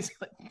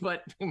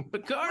 But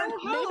Picard,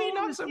 maybe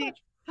not so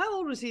much. How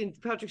old was he in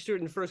Patrick Stewart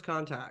in First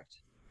Contact?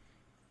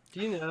 Do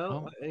you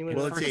know?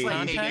 Well, let's see.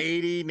 He's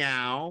 80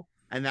 now,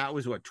 and that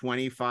was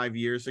 25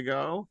 years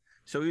ago.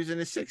 So he was in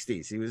his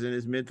 60s. He was in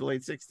his mid to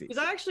late 60s. Because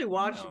I actually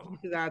watched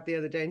that the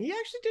other day, and he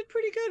actually did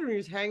pretty good when he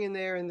was hanging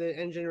there in the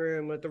engine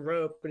room with the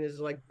rope and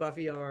his buff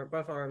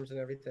arms and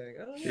everything.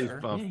 His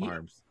buff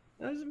arms.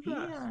 I was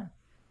impressed.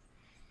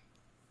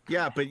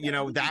 Yeah, but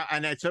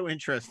and that's so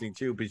interesting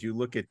too, because you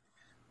look at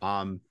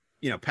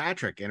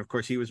Patrick, and of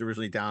course he was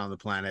originally down on the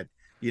planet,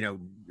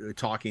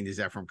 talking to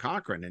Zefram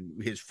Cochrane,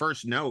 and his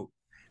first note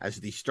as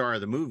the star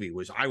of the movie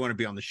was, "I want to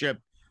be on the ship,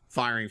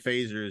 firing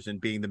phasers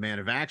and being the man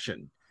of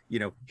action."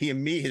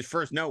 His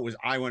first note was,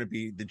 "I want to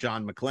be the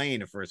John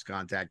McClane of First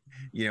Contact."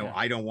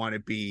 I don't want to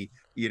be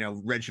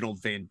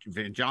Reginald Van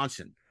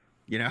Johnson.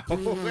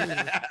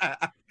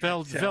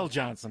 Phil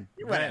Johnson.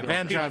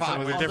 Van Johnson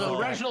was a different.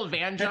 Reginald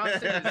Van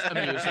Johnson is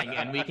amusing,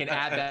 and we can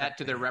add that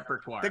to the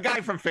repertoire. The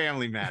guy from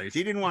Family Matters.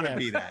 He didn't want to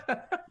be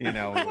that.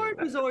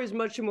 Picard was always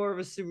much more of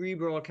a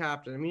cerebral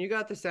captain. I mean, you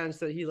got the sense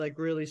that he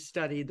really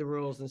studied the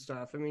rules and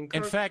stuff. I mean,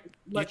 in fact,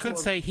 you could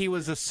say he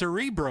was a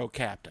cerebro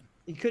captain.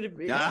 He could have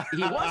been.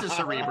 He was a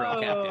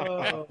cerebral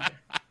captain.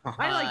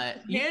 I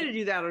handed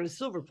you that on a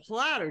silver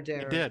platter,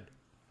 Darren. He did.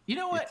 You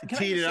know what?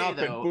 Teed it up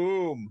and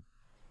boom.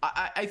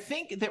 I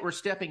think that we're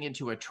stepping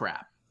into a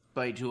trap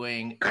by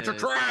doing. It's a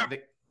trap.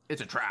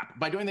 It's a trap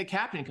by doing the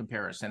captain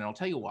comparison, and I'll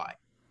tell you why.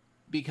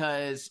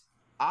 Because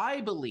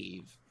I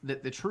believe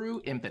that the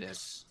true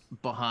impetus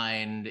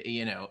behind,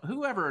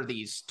 whoever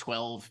these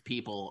 12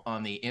 people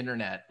on the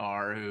internet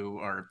are who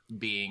are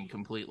being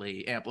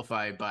completely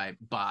amplified by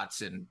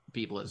bots and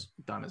people as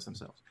dumb as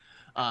themselves,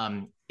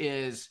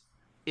 is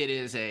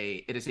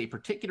a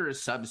particular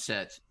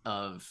subset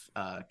of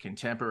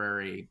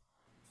contemporary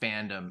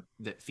fandom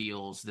that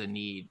feels the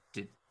need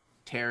to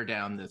tear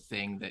down the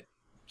thing that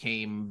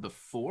came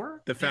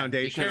before the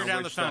foundation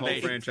on which the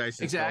whole franchise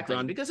is exactly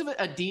built on. Because of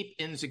a deep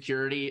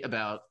insecurity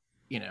about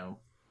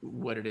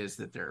what it is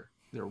that they're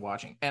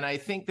watching. And I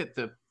think that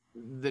the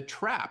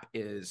trap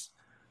is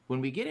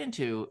when we get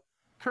into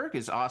Kirk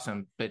is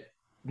awesome, but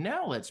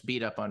now let's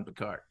beat up on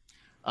Picard,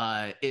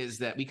 is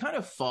that we kind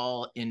of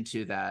fall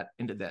into that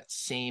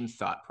same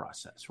thought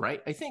process,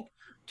 right? I think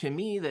to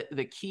me that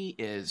the key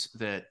is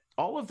that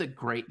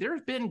there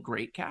have been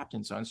great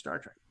captains on Star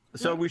Trek.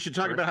 So we should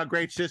talk about how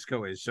great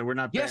Cisco is. So we're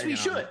not. Yes, we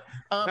should.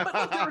 But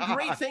look, there are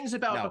great things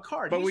about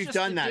Picard. But we've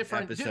done that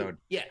episode.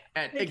 Dude. Yeah,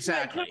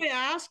 exactly. Can I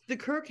ask the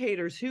Kirk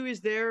haters who is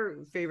their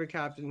favorite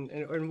captain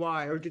and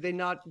why, or do they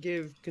not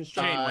give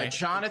constraint?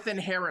 Jonathan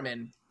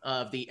Harriman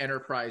of the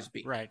Enterprise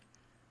B. Right.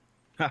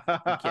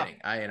 I'm kidding.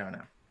 I don't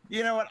know.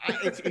 You know what?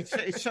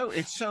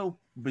 It's so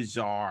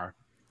bizarre.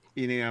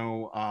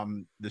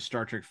 The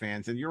Star Trek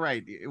fans, and you're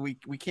right.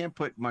 We can't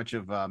put much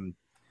of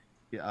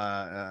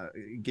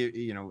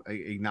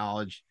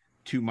acknowledge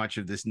too much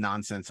of this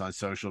nonsense on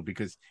social,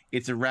 because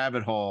it's a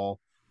rabbit hole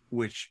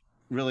which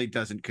really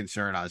doesn't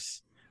concern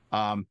us.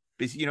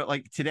 Because,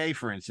 like today,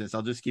 for instance,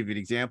 I'll just give you an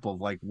example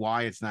of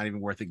why it's not even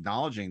worth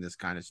acknowledging this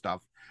kind of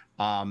stuff.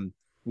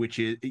 which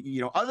is,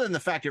 other than the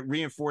fact it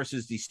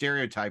reinforces these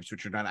stereotypes,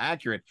 which are not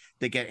accurate,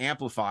 that get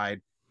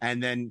amplified.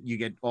 And then you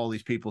get all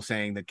these people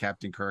saying that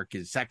Captain Kirk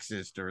is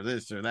sexist or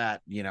this or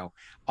that,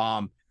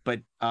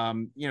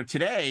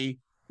 today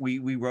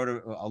we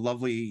wrote a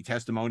lovely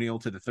testimonial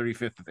to the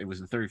 35th. It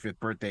was the 35th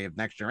birthday of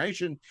Next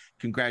Generation.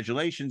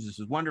 Congratulations. This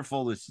is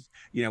wonderful. This is,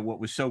 what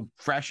was so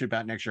fresh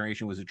about Next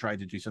Generation was it tried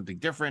to do something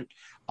different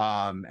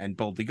and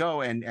boldly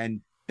go.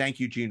 And thank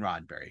you, Gene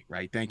Roddenberry,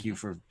 right? Thank you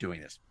for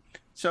doing this.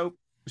 So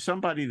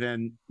somebody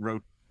then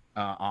wrote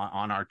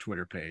on our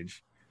Twitter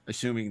page,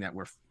 assuming that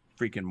we're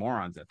freaking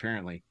morons,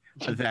 apparently,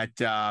 that,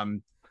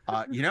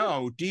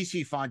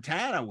 DC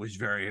Fontana was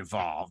very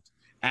involved.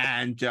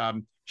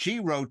 And she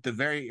wrote the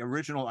very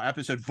original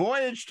episode,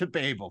 Voyage to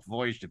Babel,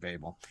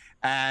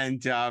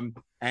 and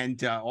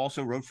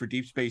also wrote for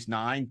Deep Space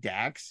Nine,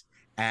 Dax.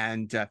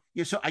 And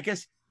so I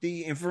guess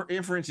the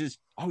inference is,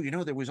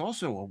 there was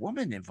also a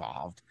woman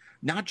involved,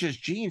 not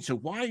just Gene. So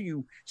why are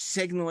you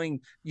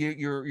signaling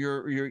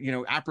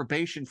your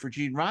approbation for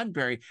Gene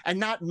Roddenberry and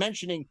not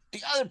mentioning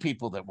the other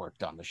people that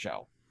worked on the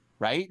show,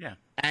 right? Yeah.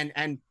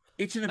 And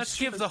it's an let's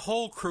give the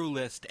whole crew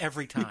list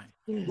every time.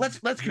 Let's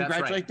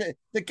congratulate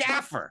the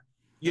gaffer.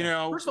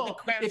 First of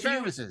all,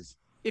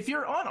 if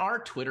you're on our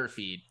Twitter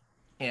feed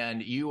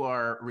and you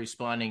are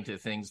responding to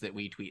things that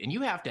we tweet, and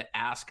you have to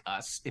ask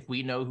us if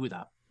we know who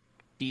the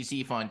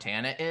DC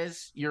Fontana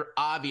is, you're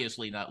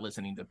obviously not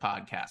listening to the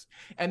podcast.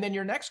 And then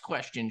your next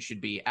question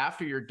should be,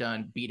 after you're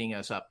done beating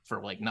us up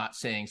for not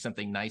saying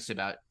something nice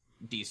about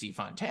DC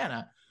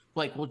Fontana,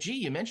 well, gee,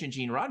 you mentioned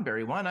Gene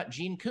Roddenberry, why not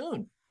Gene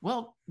Kuhn?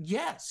 Well,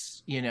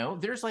 yes,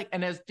 there's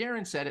and as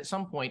Darren said, at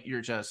some point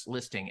you're just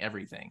listing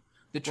everything.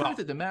 The truth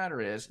of the matter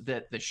is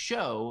that the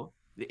show,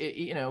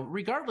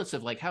 regardless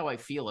of how I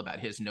feel about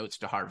his notes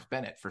to Harv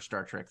Bennett for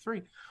Star Trek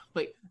 3,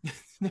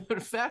 the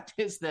fact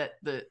is that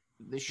the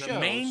show,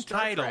 main Star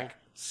title Trek,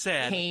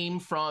 said came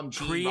from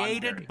Gene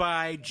created Roddenberry.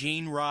 by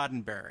Gene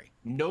Roddenberry.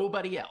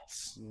 Nobody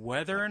else.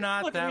 Whether or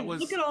not look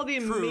at all the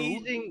true,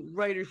 amazing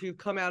writers who've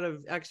come out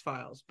of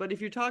X-Files. But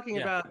if you're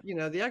talking about,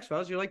 the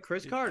X-Files, you're like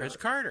Chris Carter. Chris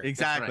Carter.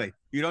 Exactly. Right.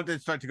 You don't then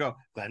start to go,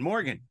 Glenn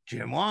Morgan,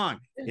 Jim Wong,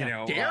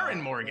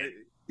 Darren Morgan.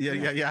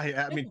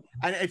 Yeah. I mean,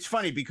 and it's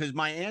funny because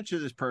my answer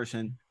to this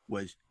person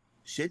was,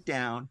 sit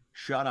down,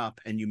 shut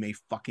up, and you may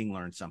fucking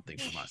learn something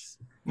from us.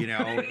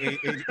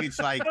 It's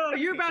like, oh,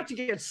 you're about to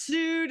get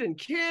sued and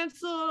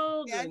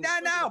canceled. Yeah,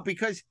 no,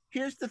 because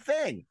here's the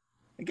thing.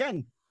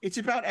 Again, it's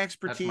about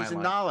expertise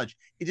and knowledge.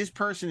 This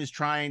person is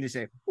trying to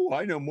say, oh,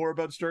 I know more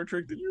about Star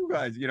Trek than you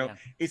guys.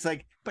 It's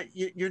like, but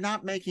you're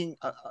not making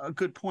a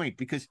good point,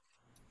 because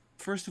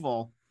first of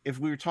all, if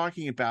we were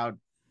talking about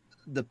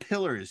the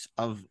pillars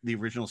of the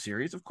original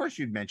series, of course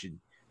you'd mention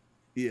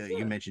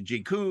you mentioned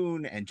Gene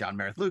Kuhn and John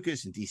Meredith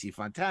Lucas and DC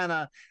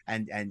Fontana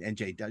and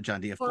John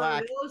D.F.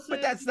 Black,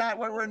 but that's not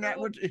what we're not.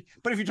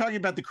 But if you're talking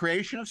about the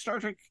creation of Star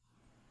Trek,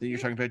 then you're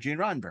talking about Gene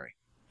Roddenberry,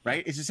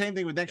 right? It's the same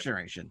thing with Next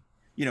Generation.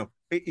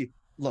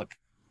 Look,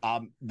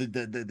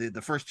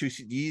 the first 2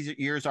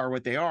 years are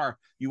what they are.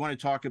 You want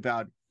to talk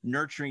about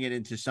nurturing it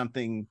into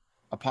something,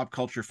 a pop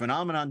culture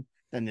phenomenon,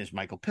 then there's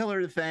Michael Piller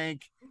to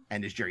thank,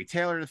 and there's Jerry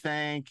Taylor to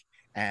thank,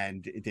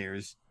 and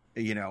there's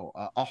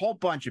a whole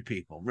bunch of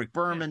people, Rick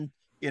Berman,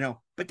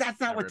 but that's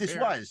not what this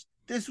was.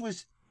 This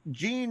was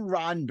Gene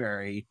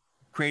Roddenberry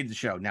created the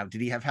show. Now, did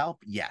he have help?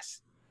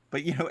 Yes.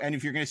 But, and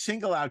if you're going to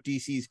single out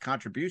DC's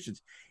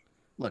contributions,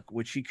 look,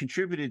 what she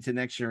contributed to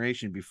Next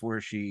Generation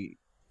before she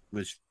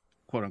was,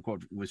 quote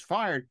unquote, was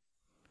fired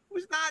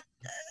was not,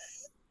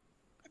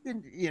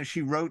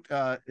 she wrote,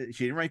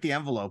 she didn't write the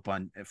envelope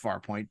on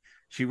Farpoint.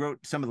 She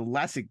wrote some of the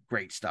less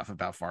great stuff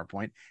about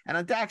Farpoint. And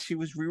on Dax, she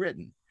was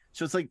rewritten.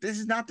 So it's like, this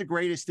is not the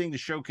greatest thing to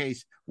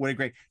showcase what a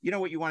great,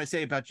 what you want to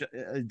say about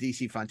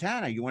DC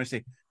Fontana. You want to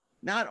say,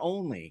 not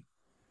only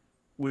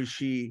was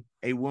she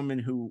a woman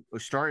who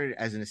started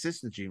as an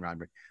assistant to Gene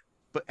Roddenberry,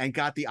 and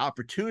got the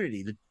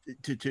opportunity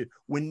to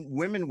when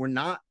women were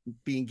not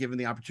being given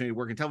the opportunity to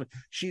work in television,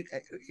 she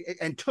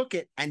and took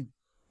it and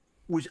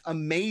was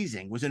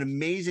amazing, was an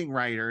amazing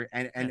writer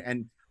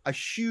and a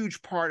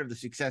huge part of the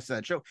success of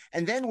that show.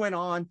 And then went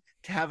on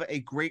to have a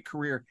great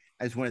career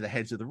as one of the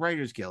heads of the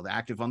Writers Guild,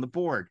 active on the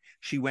board.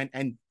 She went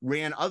and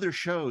ran other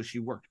shows. She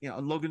worked,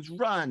 on Logan's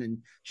Run, and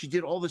she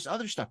did all this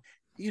other stuff.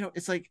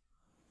 It's like,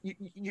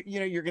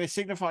 you're going to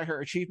signify her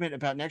achievement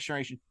about Next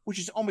Generation, which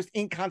is almost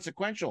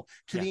inconsequential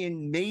to the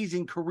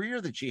amazing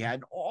career that she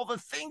had, all the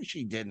things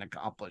she did and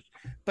accomplished.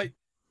 But,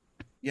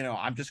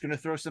 I'm just going to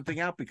throw something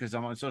out because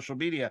I'm on social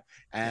media,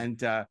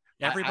 and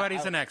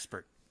everybody's an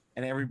expert.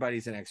 And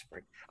everybody's an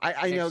expert.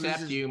 I know except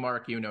this is, you,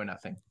 Mark. You know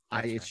nothing.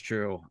 It's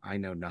true. I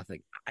know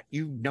nothing.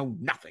 You know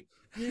nothing.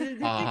 The thing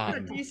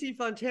about DC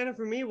Fontana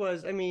for me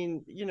was,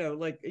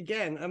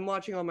 again, I'm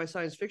watching all my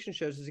science fiction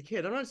shows as a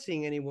kid. I'm not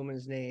seeing any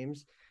women's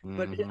names,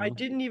 but I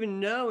didn't even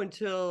know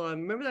until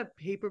remember that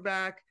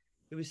paperback.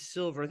 It was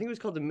silver. I think it was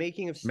called The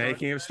Making of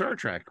Star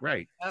Trek.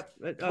 Right.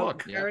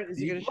 Look, Garrett, is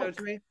he going to show it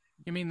to me?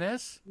 You mean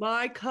this?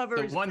 My cover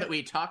the is one that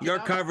we talked your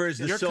about. Cover is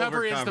the your silver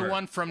cover is the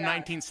one from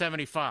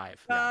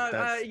 1975.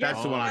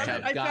 That's the one I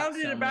have. I found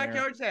it in a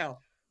backyard sale.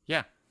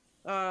 Yeah.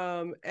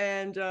 But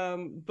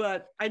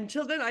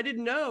until then, I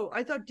didn't know.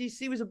 I thought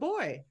DC was a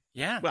boy.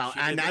 Yeah. Well, she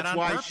and did that that's on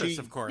why purpose, she-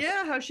 of course.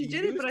 Yeah, how she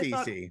did it. But I used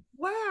thought, DC.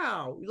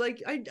 wow, like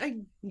I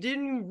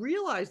didn't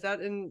realize that.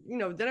 And,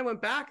 then I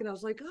went back and I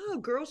was like, oh,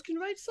 girls can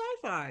write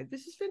sci-fi.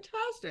 This is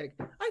fantastic.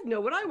 I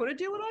know what I want to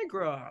do when I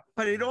grow up.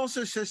 But it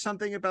also says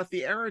something about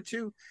the era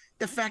too.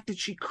 The fact that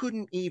she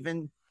couldn't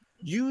even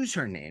use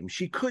her name.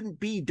 She couldn't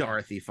be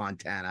Dorothy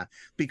Fontana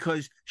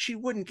because she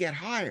wouldn't get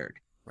hired.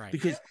 Right.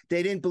 Because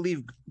they didn't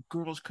believe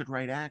girls could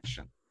write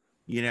action.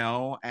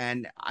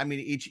 And I mean,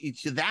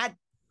 each that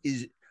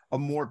is a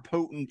more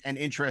potent and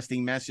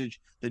interesting message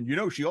than,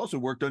 she also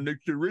worked on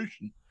Next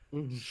Generation.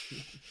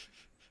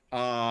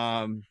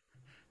 Stop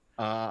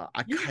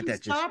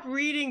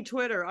reading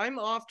Twitter. I'm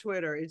off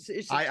Twitter.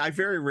 It's I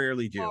very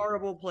rarely do.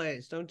 Horrible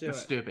place. Don't do it.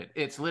 Stupid.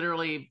 It's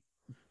literally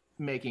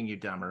making you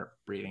dumber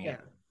reading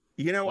it.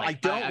 I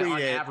don't read on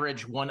it.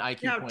 average, one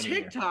IQ Now, point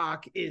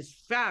TikTok is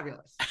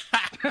fabulous.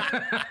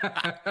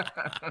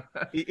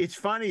 It's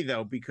funny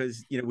though,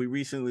 because we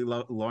recently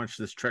launched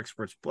this Trek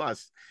Sports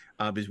Plus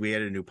because we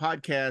had a new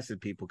podcast and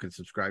people can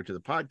subscribe to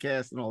the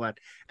podcast and all that.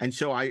 And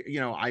so I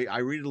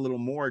read a little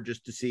more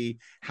just to see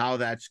how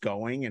that's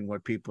going and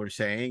what people are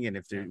saying and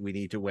if we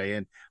need to weigh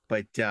in.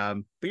 But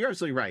you're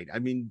absolutely right. I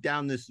mean,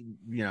 down this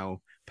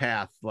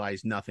path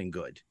lies nothing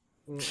good,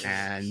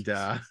 and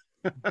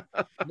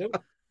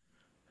nope.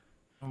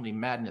 Only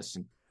madness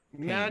and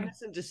pain.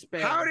 Madness and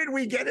despair. How did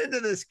we get into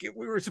this?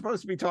 We were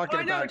supposed to be talking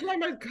about. We're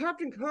talking about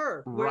Captain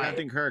Kirk. Right.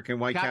 Captain Kirk and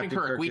why Captain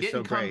Kirk we is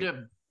didn't so come great.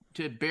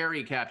 to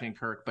bury Captain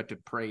Kirk, but to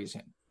praise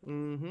him.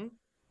 Mm-hmm.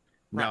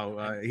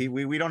 No,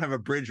 we don't have a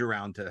bridge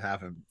around to have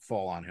him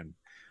fall on him.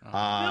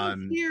 No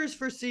tears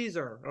for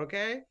Caesar,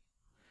 okay?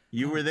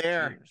 You were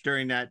there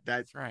during that.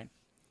 That's right.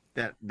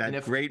 That and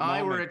if great I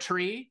moment. were a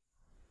tree,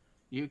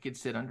 you could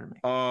sit under me.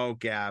 Oh,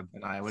 Gab.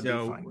 And I would be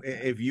fine with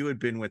that. If you had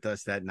been with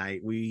us that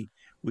night, we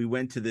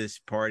went to this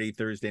party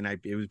Thursday night.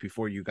 It was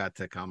before you got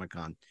to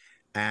Comic-Con.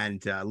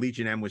 And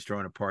Legion M was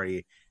throwing a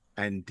party.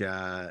 And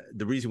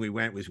the reason we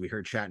went was we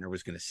heard Shatner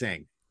was going to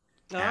sing.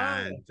 Oh.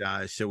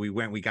 And so we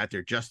went. We got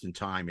there just in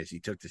time as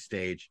he took the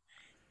stage.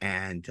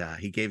 And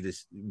he gave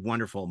this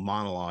wonderful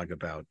monologue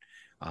about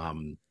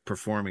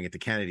performing at the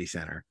Kennedy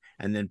Center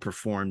and then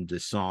performed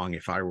the song,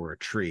 If I Were a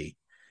Tree.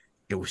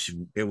 It was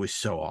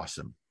so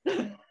awesome.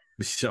 It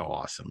was so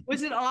awesome.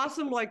 Was it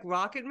awesome like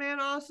Rocket Man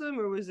awesome,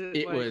 or was it?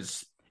 It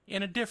was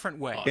in a different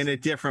way. Awesome. In a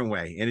different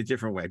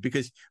way,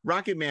 because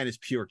Rocket Man is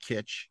pure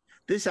kitsch.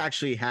 This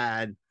actually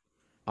had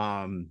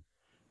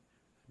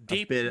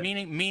deep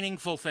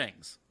meaningful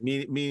things.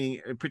 Meaning,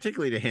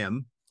 particularly to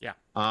him. Yeah.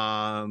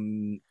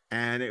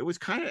 And it was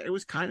kind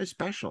of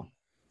special.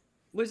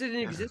 Was it an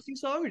existing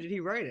song, or did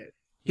he write it?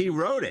 He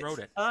wrote it.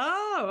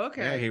 Oh,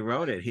 okay. Yeah, he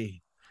wrote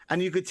it.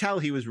 And you could tell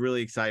he was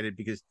really excited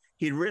because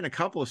he'd written a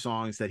couple of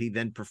songs that he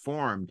then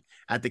performed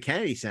at the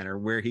Kennedy Center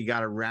where he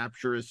got a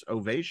rapturous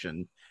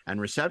ovation and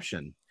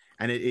reception.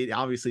 And it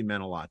obviously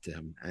meant a lot to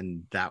him.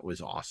 And that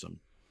was awesome.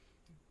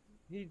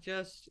 He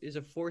just is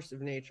a force of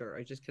nature.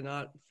 I just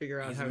cannot figure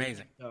out how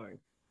amazing. He's going.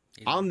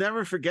 I'll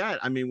never forget.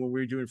 I mean, when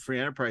we were doing Free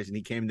Enterprise and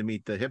he came to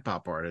meet the hip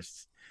hop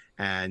artists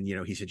and,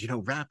 he said,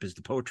 rap is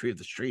the poetry of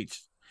the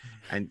streets.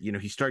 And,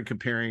 he started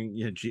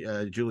comparing,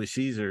 Julius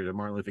Caesar to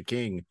Martin Luther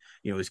King,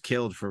 was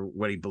killed for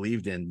what he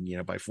believed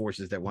in, by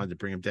forces that wanted to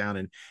bring him down.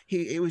 And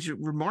it was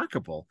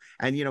remarkable.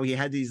 And, he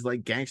had these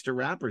like gangster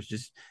rappers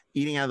just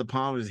eating out of the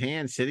palm of his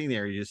hand, sitting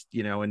there, just,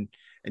 and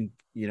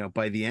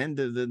by the end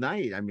of the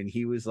night, I mean,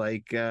 he was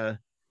like,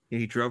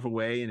 he drove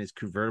away in his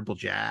convertible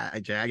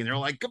Jag, and they're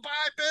all like, "Goodbye,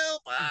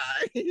 Bill,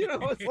 bye."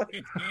 It's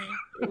like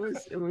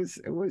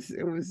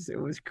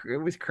it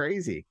was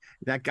crazy.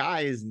 That guy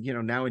is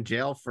now in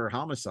jail for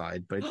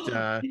homicide. But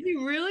did he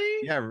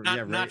really? Yeah,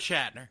 not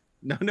Shatner.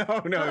 No.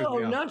 Oh,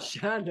 not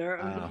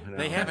Shatner. No.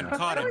 They haven't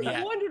caught him yet.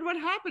 I wondered what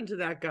happened to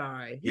that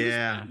guy. He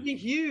was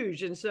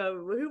huge, and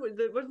so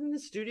wasn't in the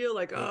studio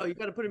like, oh, you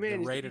got to put him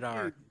in. Rated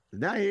R.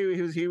 No,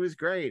 he was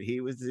great.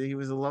 He was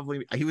a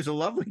lovely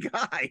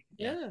guy.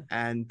 Yeah.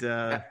 And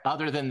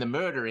other than the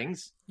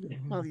murderings.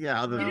 Well,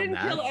 yeah. Other than that, he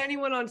didn't kill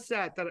anyone on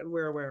set that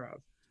we're aware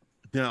of.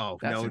 No.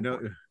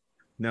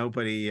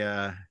 Nobody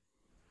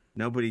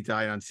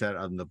died on set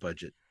other than the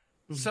budget.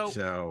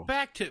 So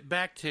back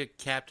to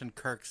Captain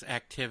Kirk's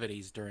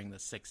activities during the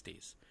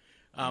 60s.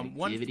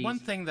 One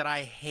thing that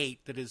I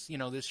hate that is,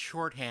 this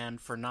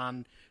shorthand for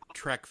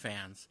non-Trek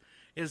fans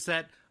is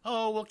that,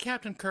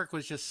 Captain Kirk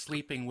was just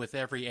sleeping with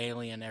every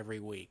alien every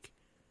week.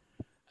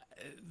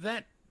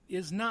 That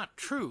is not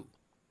true.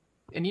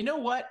 And you know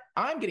what?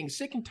 I'm getting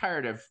sick and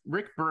tired of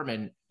Rick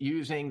Berman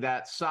using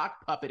that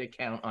sock puppet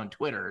account on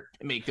Twitter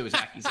to make those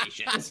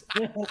accusations.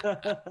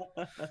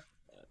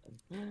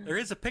 There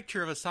is a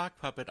picture of a sock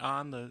puppet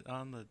on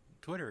the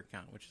Twitter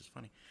account, which is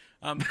funny.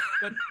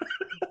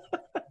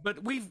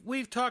 But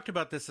we've talked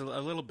about this a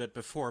little bit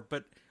before.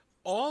 But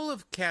all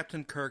of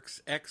Captain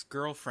Kirk's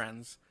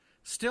ex-girlfriends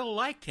still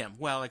liked him,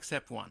 well,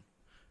 except one.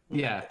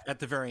 Yeah, at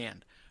the very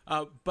end.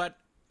 But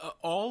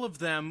all of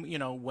them,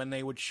 when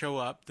they would show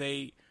up,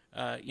 they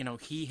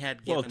he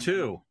had given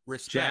two.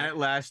 respect. Janet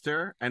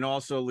Lester and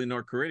also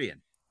Lenore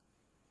Caridian.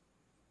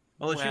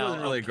 Although she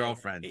wasn't really a okay.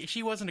 girlfriend.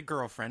 She wasn't a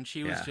girlfriend.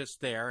 She was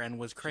just there and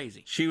was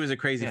crazy. She was a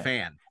crazy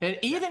fan. And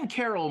even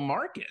Carol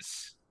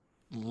Marcus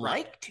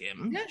liked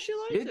him. Yeah, she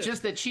liked It's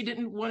just that she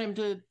didn't want him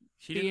to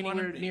be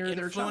anywhere near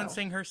their child.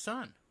 Influencing her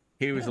son.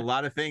 He was a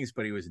lot of things,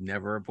 but he was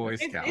never a Boy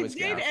Scout. If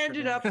they'd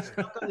ended up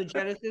stuck on the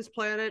Genesis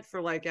planet for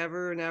like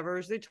ever and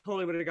ever, they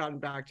totally would have gotten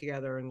back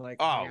together and like.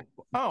 Oh,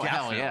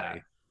 hell yeah.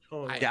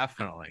 Totally.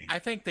 Definitely. I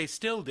think they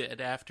still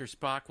did after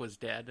Spock was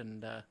dead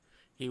and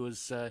he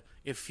was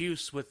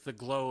effuse with the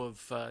glow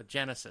of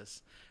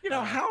Genesis.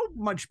 How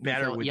much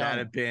better would that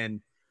have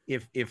been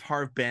if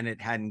Harv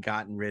Bennett hadn't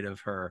gotten rid of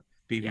her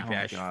BB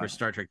Besh for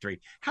Star Trek 3?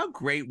 How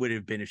great would it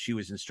have been if she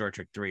was in Star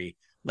Trek 3,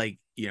 like,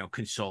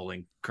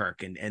 consoling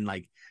Kirk and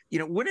like,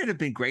 wouldn't it have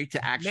been great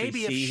to actually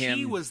see him? Maybe if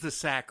she was the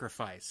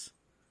sacrifice.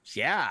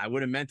 Yeah, it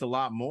would have meant a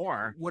lot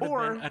more. Would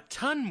have been a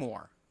ton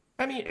more.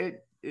 I mean,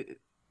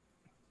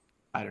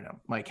 I don't know.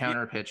 My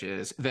counter pitch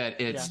is that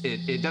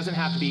it doesn't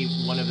have to be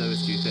one of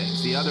those two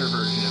things. The other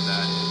version of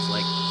that is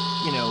like,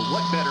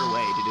 what better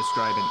way to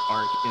describe an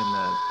arc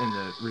in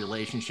the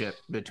relationship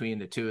between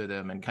the two of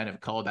them and kind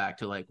of call back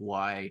to like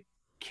why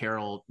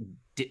Carol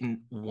didn't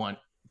want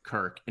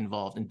Kirk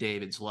involved in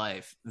David's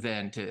life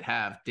than to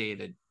have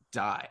David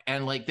die.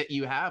 And like that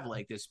you have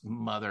like this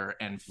mother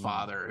and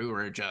father who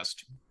are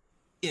just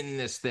in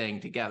this thing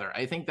together.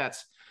 I think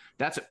that's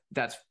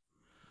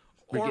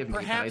or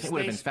perhaps I think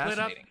would have been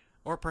fascinating.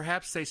 Or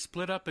perhaps they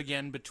split up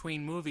again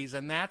between movies,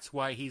 and that's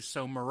why he's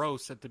so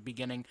morose at the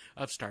beginning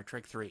of Star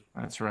Trek 3.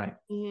 That's right.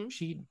 Mm-hmm.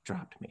 She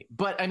dropped me.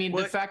 But, I mean,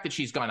 the fact that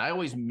she's gone, I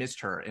always missed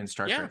her in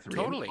Star Trek 3.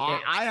 Totally.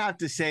 I have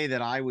to say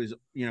that I was,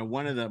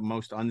 one of the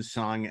most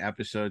unsung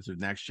episodes of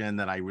Next Gen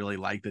that I really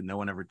like that no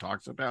one ever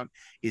talks about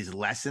is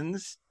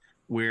Lessons,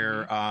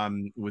 where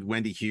with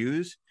Wendy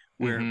Hughes,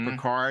 where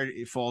Picard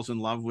falls in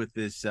love with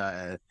this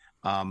I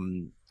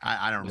don't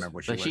remember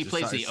what she was. She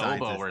plays the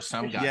oboe or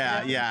some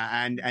guy.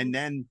 Yeah. And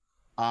then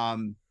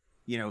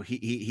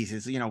he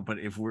says, but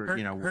if we're,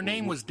 her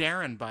name was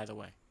Darren, by the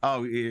way.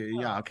 Oh,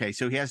 yeah. Okay.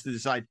 So he has to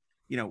decide,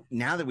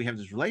 now that we have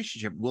this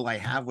relationship, will I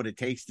have what it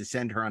takes to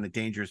send her on a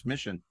dangerous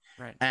mission?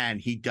 Right. And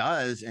he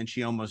does, and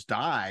she almost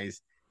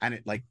dies, and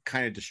it like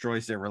kind of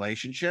destroys their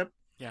relationship.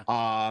 Yeah.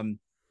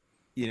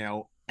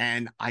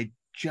 And I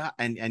just,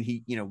 and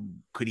he,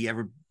 could he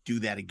ever do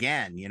that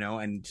again?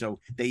 And so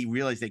they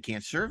realize they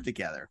can't serve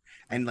together.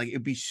 And like,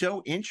 it'd be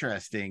so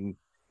interesting,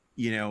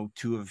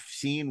 to have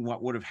seen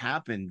what would have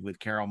happened with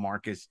Carol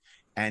Marcus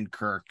and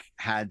Kirk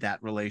had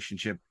that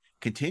relationship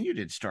continued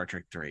in Star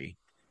Trek 3.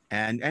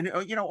 And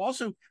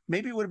also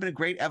maybe it would have been a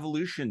great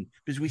evolution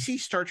because we see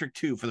Star Trek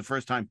 2 for the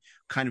first time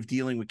kind of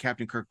dealing with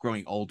Captain Kirk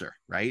growing older,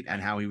 right?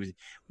 And how he was,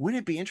 wouldn't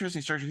it be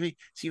interesting, Star Trek 3,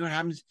 see what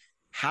happens,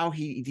 how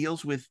he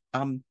deals with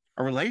a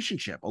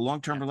relationship, a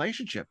long-term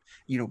relationship,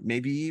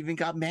 maybe he even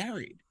got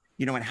married,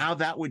 and how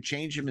that would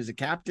change him as a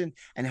captain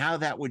and how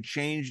that would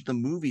change the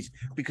movies.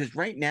 Because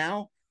right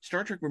now,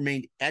 Star Trek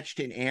remained etched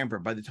in amber.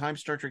 By the time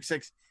Star Trek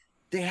 6,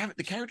 the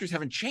characters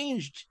haven't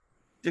changed.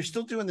 They're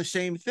still doing the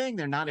same thing.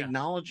 They're not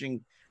acknowledging,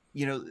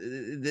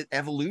 the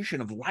evolution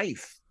of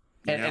life.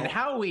 And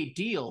how we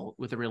deal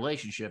with a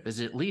relationship is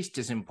at least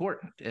as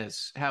important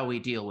as how we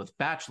deal with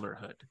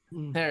bachelorhood.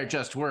 They're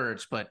just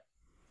words, but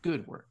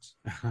good words.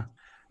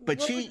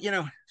 But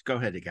go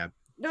ahead, Gab.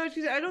 No,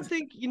 I don't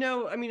think,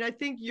 I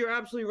think you're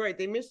absolutely right.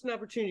 They missed an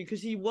opportunity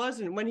because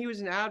when he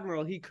was an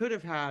admiral, he could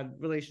have had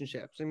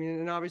relationships. I mean,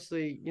 and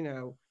obviously,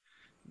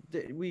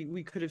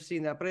 we could have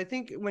seen that. But I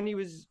think when he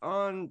was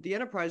on the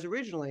Enterprise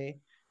originally,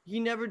 he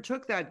never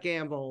took that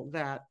gamble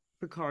that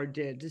Picard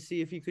did to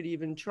see if he could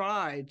even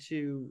try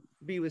to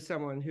be with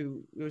someone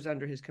who was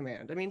under his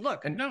command. I mean,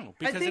 look, no,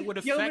 because I think it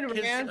would Yeoman affect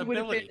his Rand would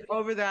have ability. been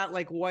over that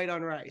like white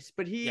on rice,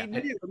 but he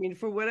knew. I mean,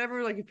 for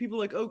whatever, like if people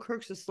like, oh,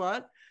 Kirk's a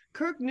slut,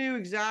 Kirk knew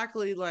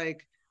exactly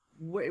like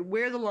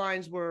where the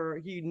lines were.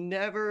 He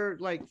never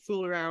like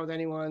fool around with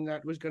anyone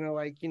that was going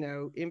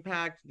to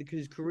impact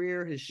his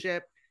career, his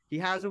ship. He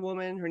has a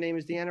woman. Her name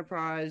is the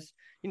Enterprise.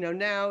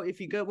 Now if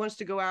he wants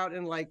to go out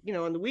and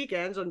on the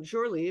weekends on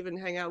shore leave and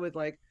hang out with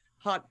like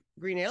hot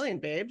green alien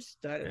babes,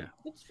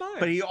 that's fine.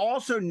 But he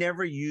also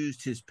never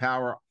used his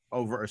power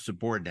over a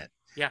subordinate.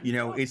 Yeah.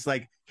 It's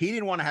like he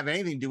didn't want to have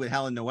anything to do with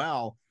Helen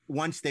Noel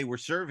once they were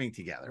serving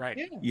together. Right.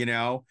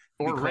 Yeah.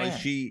 Or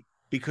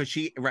because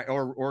she right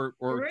or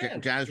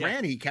Janice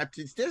Rand, he kept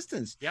his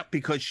distance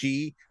because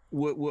she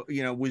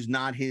was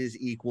not his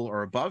equal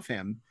or above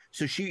him.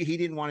 So he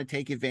didn't want to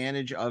take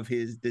advantage of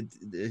his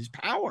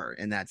power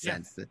in that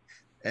sense.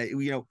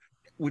 That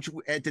which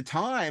at the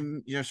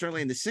time,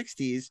 certainly in the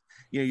 60s,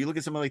 you look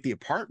at something like The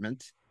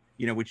Apartment,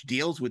 which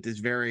deals with this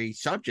very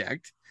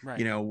subject,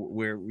 right.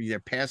 Where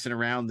they're passing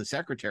around the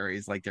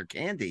secretaries like they're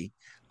candy.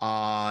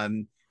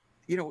 It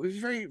was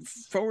very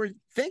forward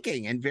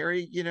thinking and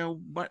very,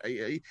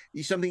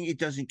 something he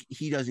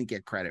doesn't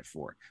get credit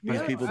for.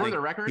 Because people for think the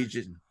record, he's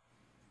just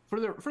for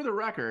the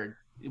record,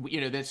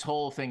 this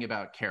whole thing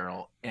about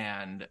Carol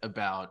and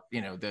about,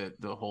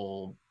 the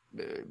whole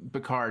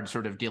Picard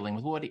sort of dealing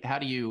with how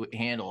do you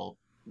handle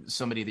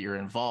somebody that you're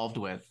involved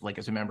with, like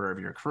as a member of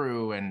your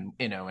crew, and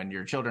and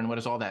your children. What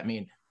does all that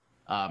mean?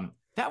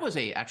 That was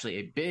actually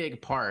a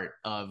big part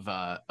of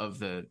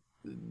the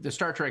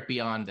Star Trek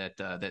Beyond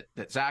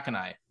that Zach and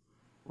I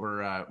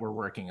were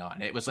working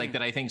on. It was like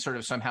that. I think sort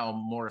of somehow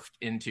morphed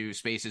into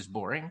Space is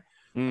Boring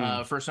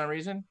for some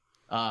reason.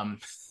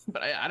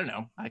 But I don't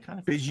know. I kind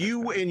of because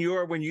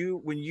when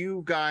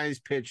you guys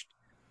pitched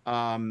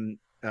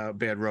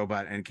Bad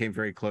Robot and came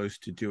very close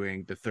to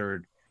doing the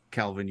third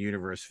Kelvin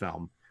Universe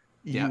film,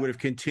 you would have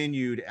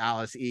continued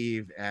Alice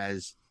Eve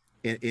as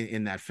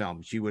in that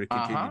film. She would have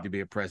continued to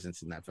be a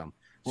presence in that film.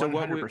 So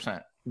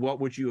 100%. What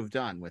would you have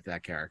done with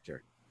that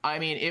character? I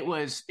mean, it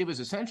was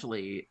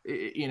essentially,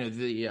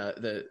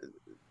 the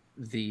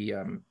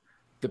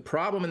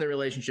problem in the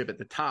relationship at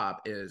the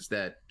top is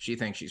that she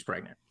thinks she's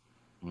pregnant,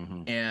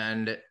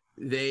 and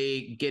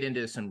they get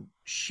into some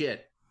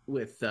shit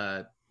with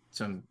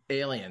some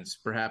aliens.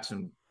 Perhaps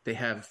they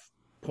have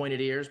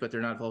pointed ears, but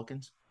they're not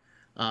Vulcans,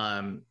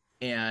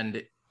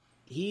 and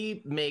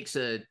he makes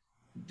a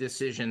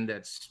decision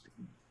that's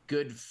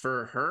good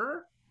for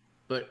her,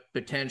 but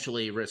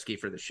potentially risky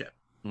for the ship.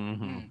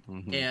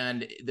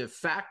 And the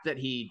fact that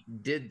he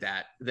did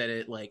that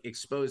it like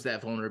exposed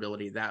that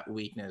vulnerability, that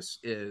weakness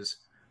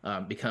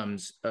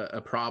becomes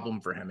a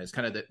problem for him. It's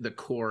kind of the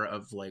core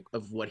of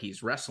what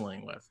he's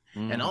wrestling with.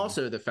 And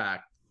also the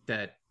fact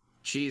that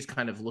she's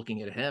kind of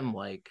looking at him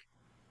like,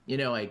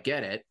 I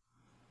get it,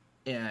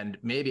 and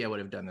maybe I would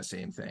have done the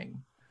same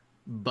thing,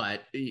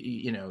 but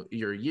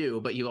you're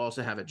you, but you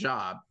also have a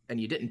job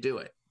and you didn't do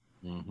it.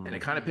 And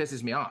it kind of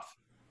pisses me off.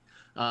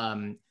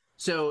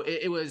 So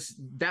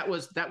that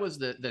was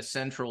the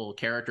central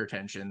character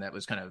tension that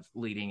was kind of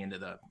leading into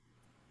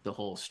the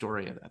whole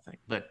story of that thing.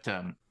 But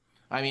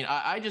I mean,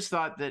 I just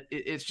thought that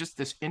it's just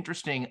this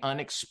interesting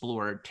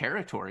unexplored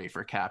territory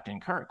for Captain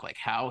Kirk, like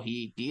how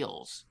he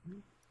deals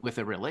with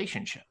a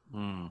relationship,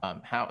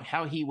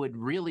 how he would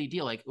really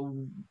deal. Like,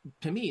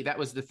 to me, that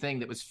was the thing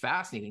that was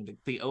fascinating.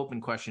 The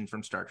open question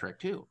from Star Trek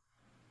II: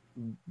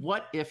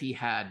 what if he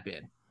had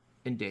been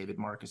in David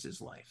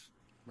Marcus's life?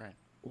 Right.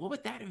 What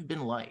would that have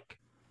been like?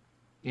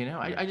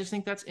 I just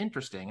think that's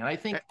interesting. And I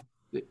think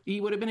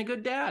he would have been a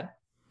good dad.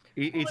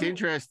 It's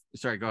interesting.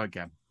 Sorry, go ahead,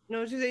 Cam.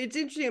 No, it's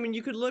interesting. I mean,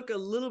 you could look a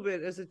little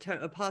bit as a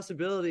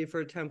possibility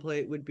for a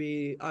template would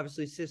be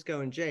obviously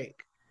Cisco and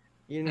Jake,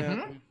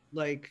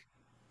 like,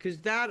 because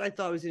that I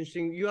thought was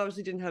interesting. You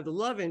obviously didn't have the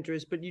love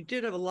interest, but you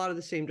did have a lot of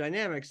the same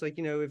dynamics. Like,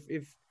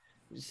 if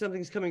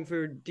something's coming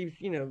for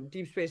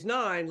Deep Space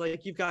Nine,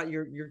 like you've got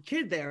your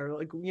kid there,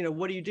 like,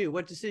 what do you do?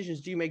 What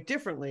decisions do you make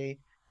differently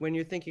when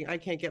you're thinking, I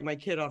can't get my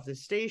kid off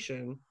this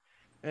station,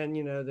 and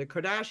the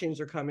Kardashians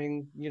are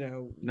coming,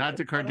 not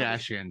the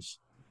Kardashians.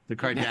 The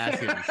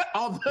Kardashians.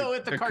 Although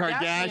the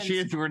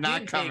Kardashians were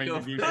not coming.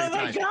 Oh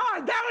my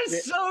God, that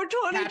was so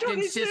 2026.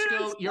 Captain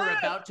Cisco, you're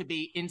about to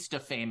be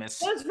Insta-famous.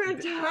 That's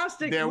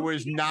fantastic. There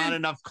was not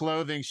enough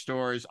clothing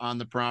stores on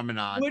the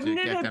promenade Wouldn't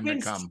to it get have them been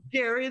to come.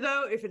 Scary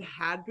though, if it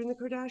had been the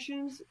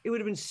Kardashians? It would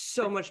have been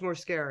so much more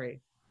scary.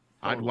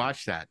 I'd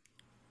watch that.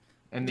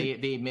 And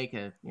they make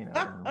a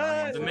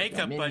the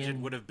makeup budget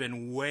would have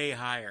been way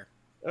higher.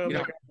 Oh my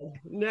God.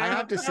 Now, I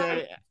have to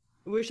say,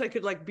 I wish I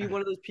could be one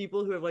of those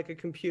people who have a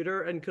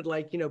computer and could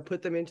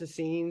put them into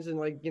scenes and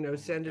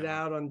send it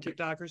out on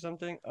TikTok or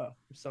something. Oh, I'm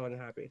so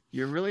unhappy.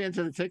 You're really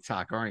into the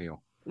TikTok, aren't you?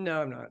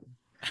 No, I'm not.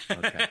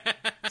 Okay.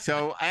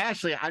 So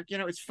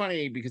it's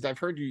funny because I've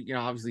heard you,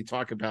 obviously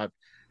talk about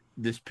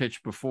this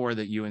pitch before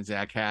that you and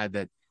Zach had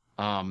that,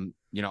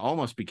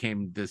 almost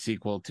became the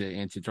sequel to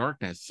Into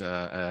Darkness.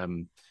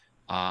 The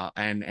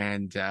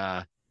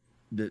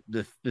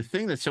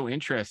thing that's so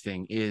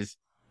interesting is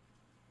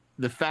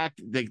the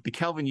fact that the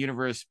Kelvin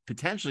universe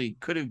potentially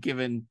could have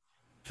given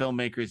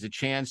filmmakers a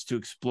chance to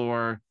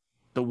explore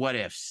the what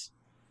ifs,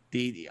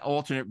 the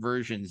alternate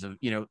versions of,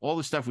 all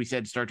the stuff we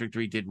said Star Trek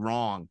 3 did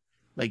wrong.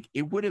 Like,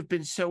 it would have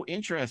been so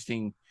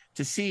interesting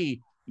to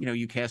see,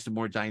 you cast a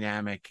more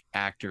dynamic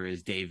actor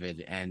as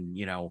David, and,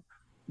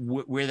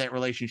 where that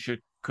relationship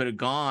could have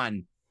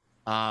gone.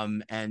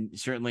 And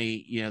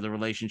certainly, the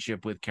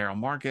relationship with Carol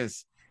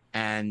Marcus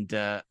and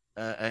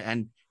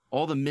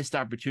all the missed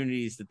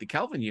opportunities that the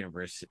Kelvin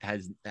universe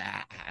has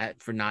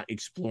for not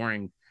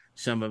exploring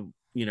some of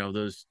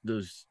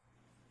those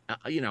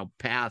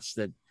paths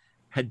that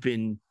had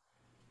been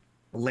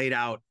laid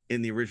out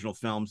in the original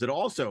films that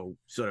also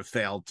sort of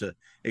failed to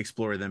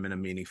explore them in a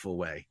meaningful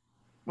way.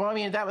 Well, I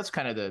mean, that was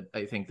kind of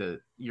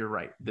you're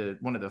right,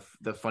 one of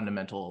the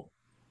fundamental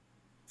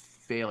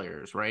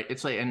failures, right?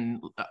 It's like,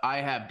 and I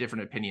have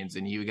different opinions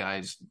than you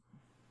guys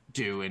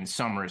do in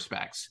some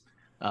respects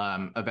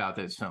about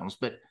those films,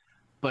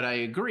 but I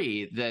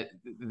agree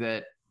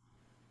that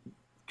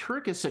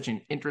Kirk is such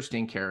an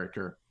interesting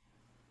character.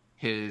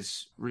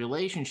 His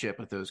relationship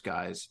with those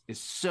guys is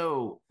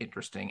so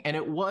interesting. And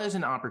it was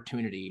an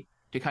opportunity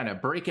to kind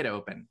of break it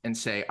open and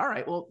say, all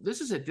right, well,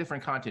 this is a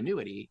different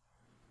continuity.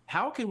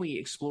 How can we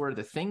explore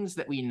the things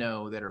that we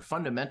know that are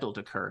fundamental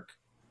to Kirk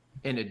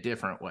in a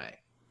different way?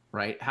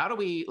 right? How do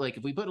we, like,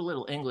 if we put a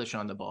little English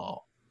on the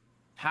ball,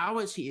 how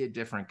is he a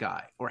different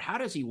guy? Or how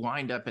does he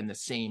wind up in the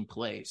same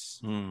place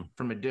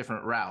from a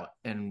different route?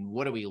 And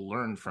what do we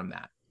learn from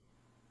that?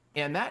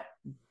 And that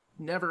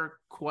never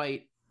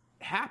quite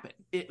happened.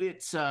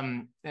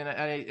 And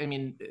I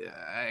mean,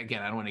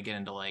 again, I don't want to get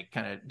into like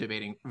kind of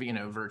debating,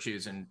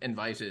 virtues and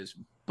vices,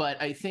 but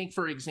I think,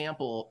 for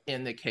example,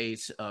 in the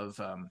case of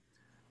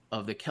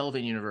the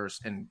Kelvin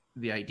universe and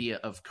the idea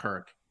of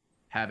Kirk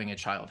having a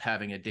child,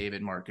 having a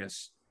David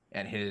Marcus,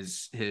 and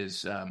his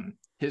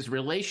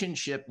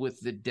relationship with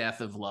the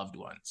death of loved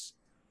ones.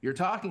 You're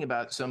talking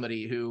about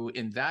somebody who,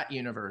 in that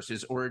universe,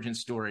 his origin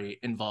story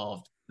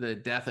involved the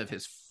death of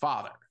his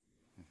father,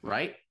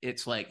 right?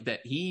 It's like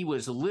that he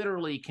was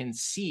literally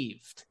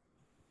conceived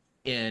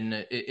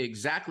in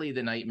exactly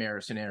the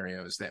nightmare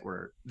scenarios that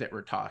we're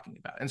talking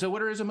about. And so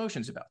what are his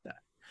emotions about that?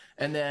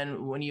 And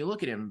then when you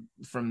look at him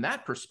from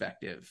that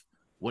perspective,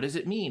 what does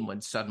it mean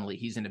when suddenly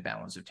he's in a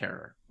balance of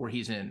terror or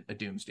he's in a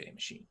doomsday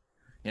machine?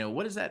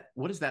 What is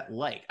that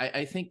like?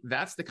 I think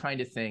that's the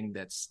kind of thing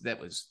that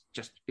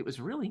was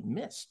really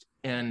missed.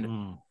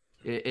 And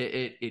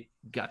it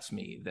guts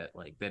me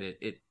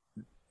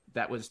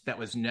that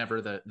was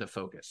never the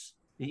focus.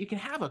 You can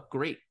have a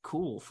great,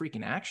 cool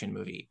freaking action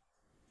movie,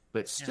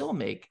 but still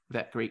make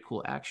that great,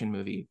 cool action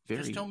movie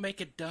very just don't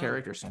make it dumb,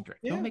 character centric.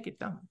 Yeah. Don't make it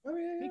dumb. Oh,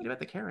 yeah. Make it about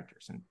the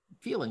characters and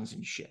feelings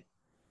and shit.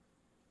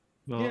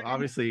 Well,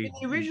 obviously, in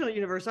the original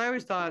universe, I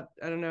always thought,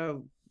 I don't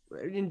know,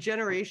 in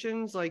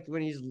Generations, like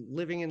when he's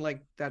living in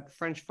like that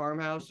French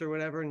farmhouse or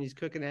whatever, and he's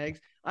cooking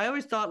eggs, I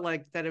always thought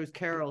like that it was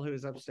Carol who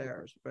was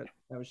upstairs, but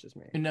that was just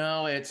me.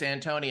 No, it's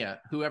Antonia,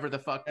 whoever the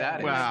fuck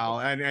that is. Wow,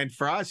 and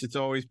for us, it's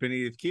always been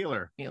Edith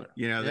Keeler.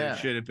 That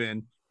should have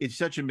been. It's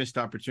such a missed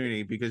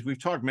opportunity because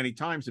we've talked many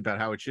times about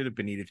how it should have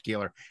been Edith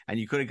Keeler, and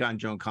you could have gotten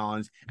Joan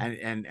Collins,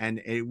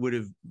 and it would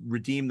have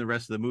redeemed the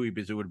rest of the movie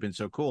because it would have been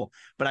so cool.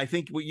 But I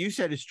think what you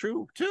said is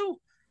true too.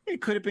 It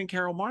could have been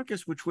Carol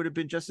Marcus, which would have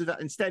been just as.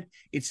 Instead,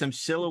 it's some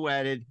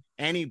silhouetted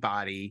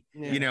anybody.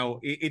 Yeah.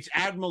 It's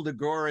Admiral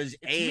Degora's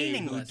aide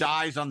who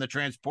dies on the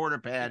transporter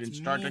pad in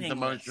Star Trek: The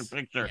Motion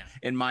Picture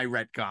in my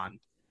retcon.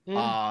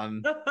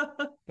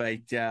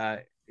 But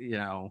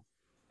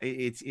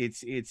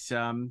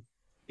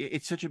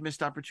it's such a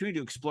missed opportunity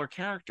to explore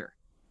character.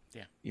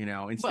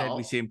 Yeah. Instead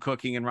we see him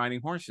cooking and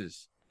riding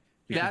horses.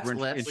 That's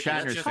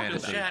Shatner's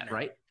fantasy,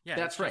 right? Yeah,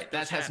 that's right.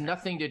 That has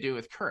nothing to do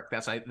with Kirk.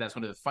 That's one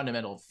of the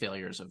fundamental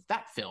failures of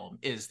that film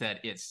is that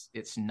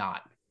it's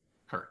not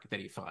Kirk that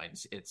he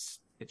finds. It's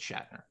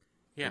Shatner,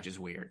 which is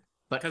weird.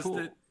 But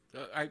cool.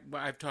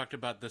 I've talked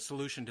about the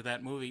solution to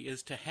that movie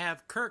is to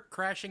have Kirk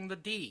crashing the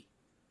D.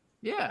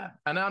 Yeah,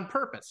 and on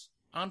purpose.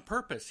 On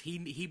purpose.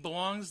 He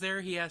belongs there.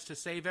 He has to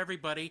save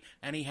everybody,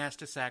 and he has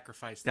to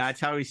sacrifice.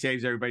 That's how he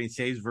saves everybody. He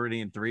saves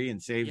Viridian 3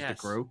 and saves the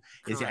crew.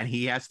 And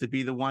he has to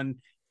be the one,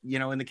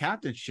 in the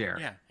captain's chair.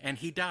 Yeah, and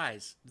he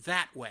dies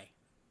that way,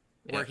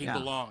 where he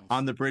belongs.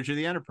 On the bridge of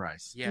the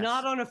Enterprise. Yes.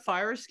 Not on a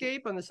fire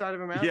escape on the side of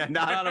a mountain? Yeah,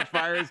 not on a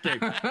fire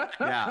escape. On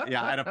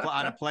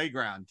a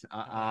playground.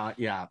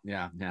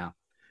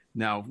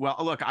 No. Well,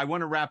 look, I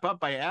want to wrap up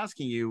by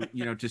asking you,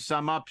 to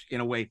sum up in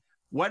a way,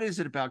 what is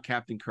it about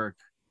Captain Kirk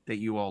that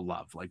you all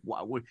love? Like,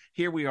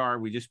 here we are.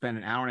 We just spent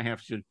an hour and a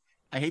half.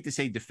 I hate to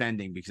say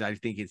defending because I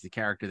think it's the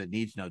character that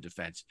needs no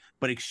defense,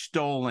 but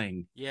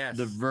extolling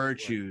the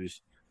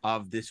virtues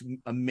of this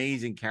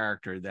amazing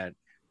character that,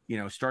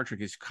 Star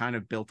Trek is kind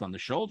of built on the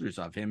shoulders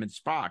of him and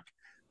Spock.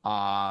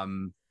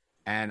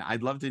 And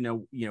I'd love to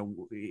know,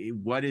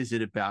 what is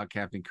it about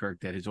Captain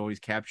Kirk that has always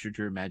captured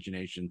your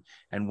imagination,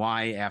 and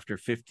why after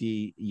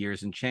 50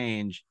 years and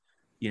change,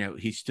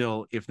 he's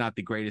still, if not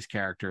the greatest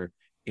character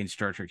in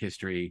Star Trek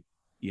history,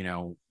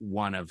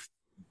 one of,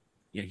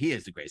 he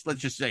is the greatest.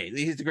 Let's just say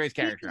he's the greatest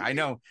character. I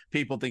know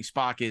people think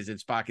Spock is, and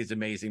Spock is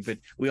amazing, but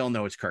we all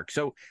know it's Kirk.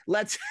 So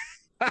let's.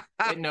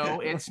 No,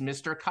 it's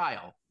Mr.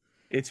 Kyle.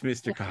 It's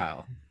Mr.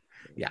 Kyle.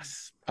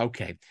 Yes.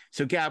 Okay.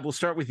 So Gab, we'll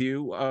start with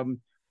you.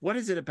 What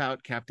is it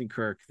about Captain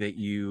Kirk that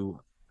you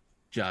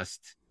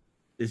just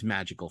is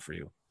magical for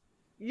you?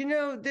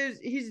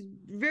 He's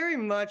very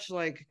much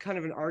like kind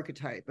of an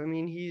archetype. I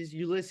mean, he's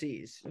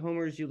Ulysses,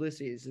 Homer's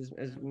Ulysses,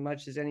 as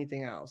much as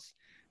anything else.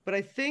 But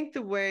I think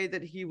the way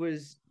that he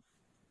was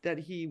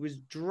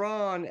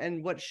drawn,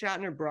 and what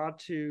Shatner brought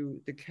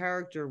to the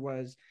character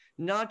was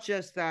not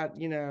just that,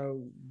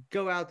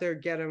 go out there,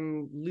 get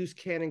him, loose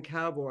cannon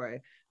cowboy,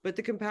 but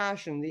the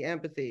compassion, the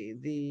empathy,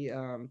 the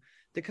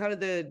kind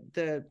of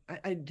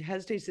I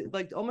hesitate to say,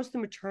 like almost the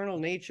maternal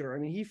nature. I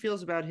mean, he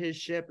feels about his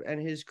ship and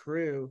his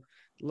crew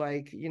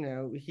like,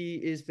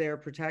 he is their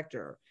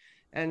protector.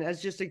 And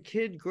as just a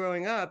kid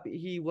growing up,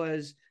 he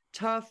was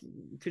tough,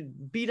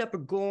 could beat up a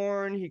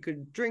Gorn, he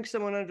could drink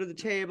someone under the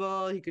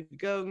table, he could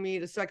go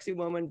meet a sexy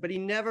woman, but he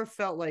never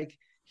felt like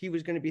he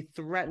was going to be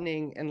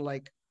threatening and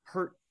like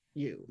hurt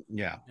you.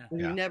 Yeah. He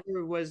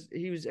never was.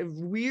 He was a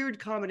weird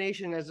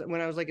combination as when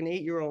I was like an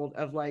 8-year-old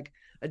of like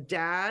a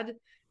dad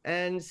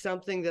and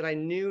something that I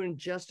knew in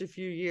just a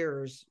few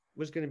years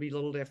was going to be a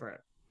little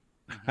different.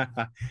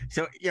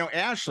 So,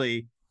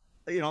 Ashley,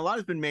 a lot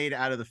has been made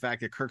out of the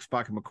fact that Kirk,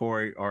 Spock, and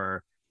McCoy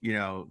are,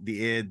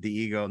 the id, the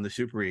ego, and the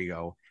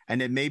superego,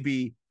 and it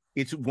maybe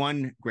it's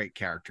one great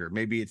character.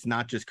 Maybe it's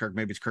not just Kirk.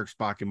 Maybe it's Kirk,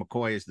 Spock, and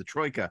McCoy as the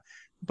troika,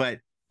 but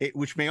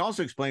which may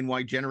also explain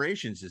why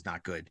Generations is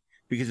not good,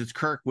 because it's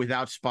Kirk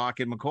without Spock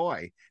and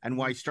McCoy, and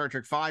why Star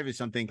Trek V is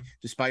something,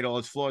 despite all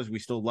its flaws, we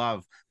still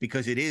love,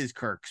 because it is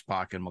Kirk,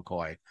 Spock, and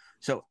McCoy.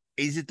 So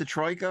is it the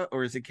troika,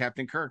 or is it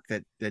Captain Kirk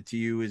that to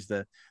you is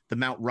the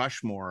Mount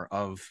Rushmore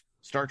of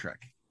Star Trek?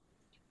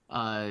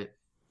 I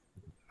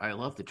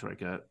love the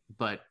troika,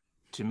 but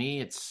to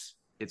me, it's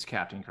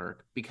Captain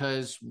Kirk,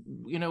 because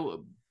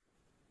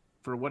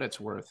for what it's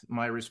worth,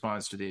 my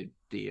response to the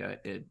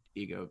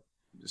ego,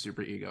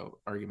 super ego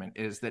argument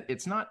is that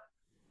it's not.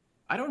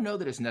 I don't know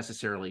that it's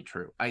necessarily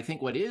true. I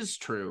think what is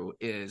true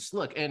is,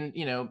 look, and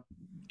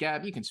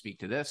Gab, you can speak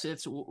to this.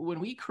 It's when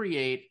we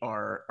create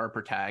our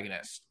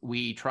protagonist,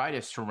 we try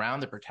to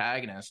surround the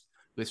protagonist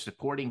with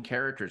supporting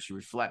characters who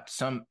reflect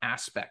some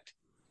aspect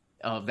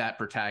of that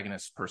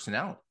protagonist's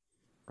personality,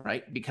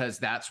 right? Because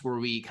that's where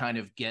we kind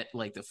of get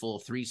like the full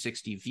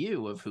 360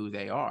 view of who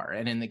they are.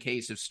 And in the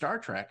case of Star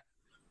Trek,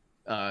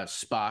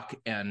 Spock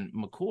and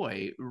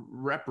McCoy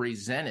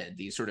represented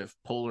these sort of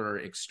polar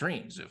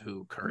extremes of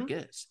who Kirk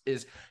is.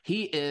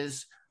 He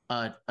is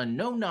a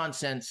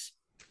no-nonsense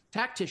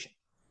tactician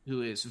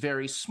who is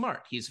very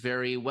smart. He's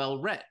very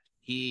well-read.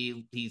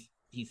 He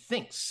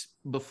thinks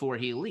before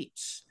he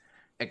leaps,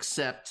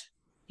 except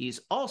he's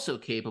also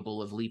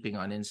capable of leaping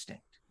on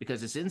instinct,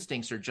 because his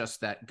instincts are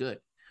just that good.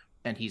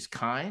 And he's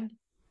kind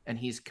and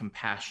he's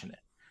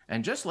compassionate.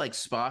 And just like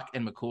Spock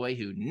and McCoy,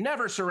 who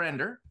never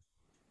surrender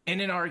in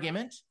an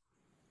argument,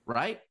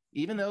 right?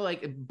 Even though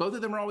like both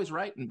of them are always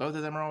right and both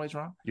of them are always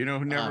wrong. You know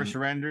who never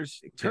surrenders?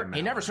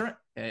 He never surrenders.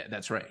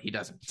 That's right. He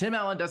doesn't. Tim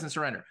Allen doesn't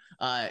surrender.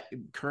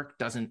 Kirk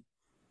doesn't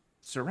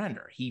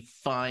surrender. He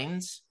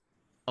finds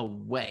a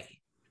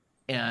way.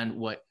 And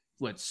what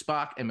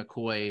Spock and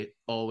McCoy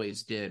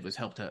always did was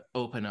help to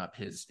open up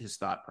his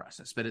thought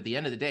process. But at the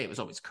end of the day, it was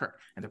always Kirk.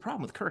 And the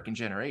problem with Kirk and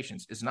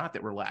Generations is not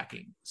that we're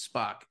lacking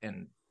Spock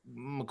and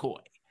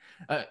McCoy.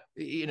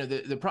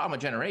 The problem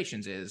with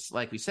Generations is,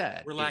 like we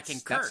said, we're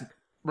lacking Kirk.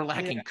 We're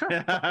lacking Kirk.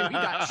 We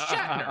got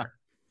Shatner,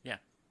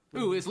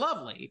 who is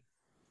lovely,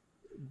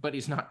 but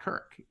he's not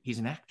Kirk. He's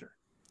an actor.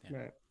 Yeah.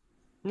 Right.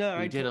 No,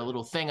 I did a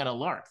little thing on a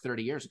lark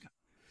 30 years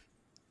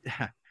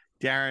ago.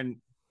 Darren,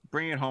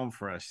 bring it home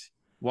for us.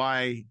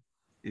 Why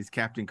is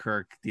Captain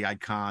Kirk the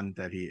icon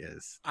that he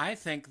is? I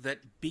think that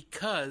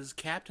because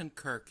Captain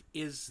Kirk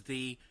is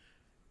the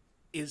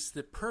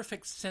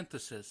perfect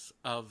synthesis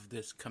of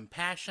this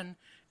compassion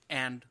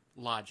and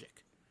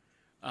logic.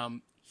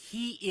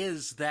 He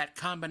is that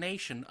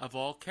combination of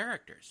all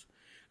characters,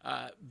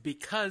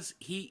 because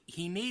he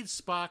needs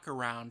Spock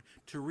around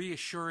to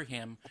reassure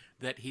him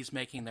that he's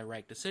making the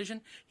right decision.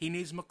 He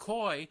needs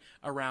McCoy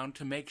around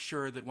to make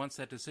sure that once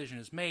that decision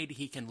is made,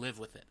 he can live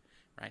with it,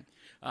 right?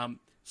 And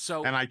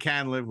I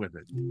can live with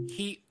it.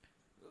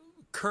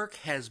 Kirk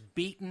has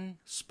beaten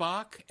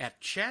Spock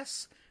at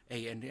chess,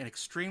 an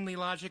extremely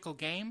logical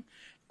game,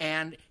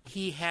 and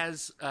he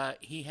has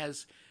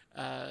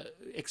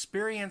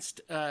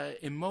experienced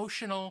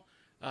emotional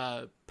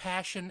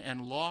passion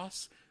and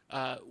loss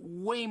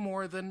way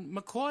more than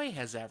McCoy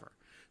has ever.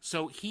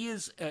 So he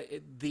is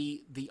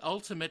the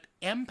ultimate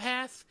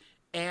empath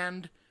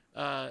and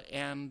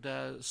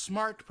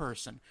smart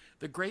person.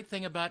 The great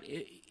thing about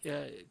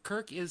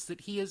Kirk is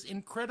that he is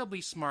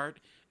incredibly smart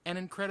and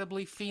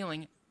incredibly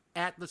feeling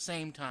at the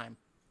same time.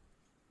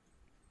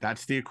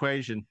 That's the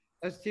equation.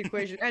 That's the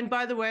equation. And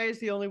by the way, as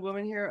the only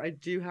woman here, I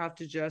do have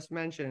to just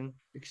mention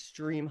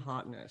extreme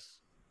hotness.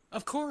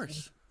 Of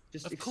course.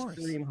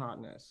 Extreme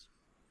hotness.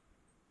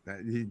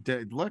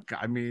 Look,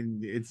 I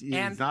mean, it's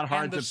not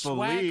hard to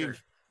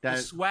believe that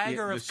the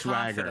swagger of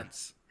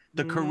confidence,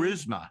 the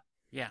charisma,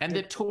 and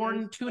the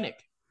torn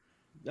tunic.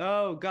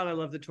 Oh God, I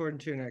love the torn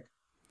tunic.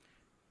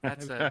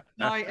 That's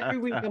every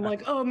week I'm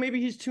like, oh,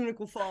 maybe his tunic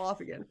will fall off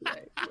again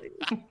today, please.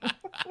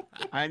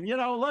 And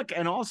look,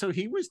 and also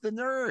he was the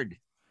nerd.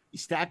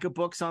 Stack of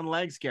books on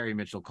legs, Gary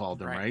Mitchell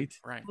called him, right?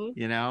 Right.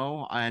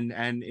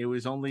 And it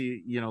was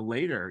only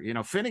later,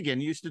 Finnegan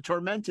used to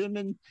torment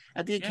him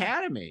at the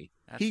academy.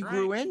 He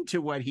grew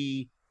into what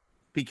he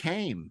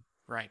became,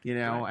 right?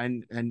 So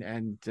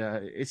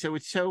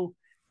it's so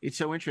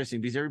interesting,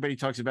 because everybody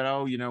talks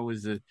about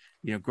was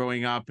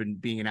growing up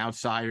and being an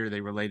outsider, they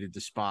related to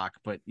Spock,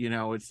 but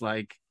it's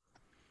like,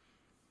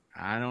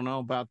 I don't know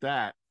about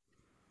that.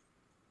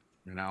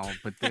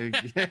 But don't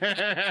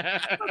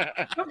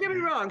get me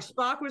wrong,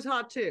 Spock was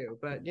hot too,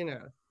 but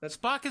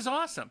Spock is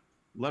awesome.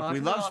 Look, we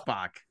love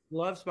Spock.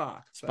 Love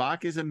Spock.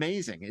 Spock is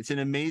amazing. It's an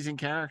amazing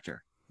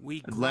character.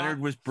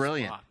 Leonard was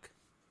brilliant. Spock.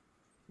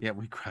 Yeah,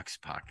 we crack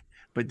Spock.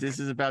 But this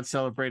is about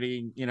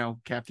celebrating,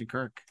 Captain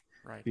Kirk,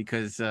 right?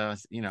 Because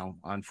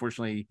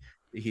unfortunately,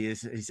 he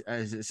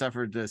has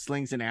suffered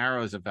slings and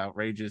arrows of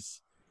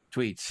outrageous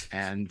tweets,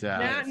 and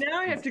now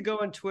I have to go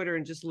on Twitter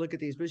and just look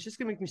at these, but it's just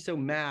gonna make me so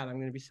mad. I'm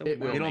gonna be so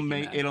mad.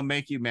 It'll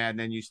make you mad, and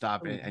then you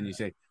stop it and you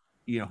say,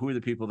 who are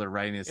the people that are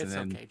writing this, It's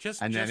and then okay.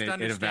 Just it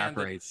understand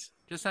evaporates.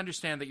 Just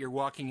understand that you're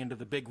walking into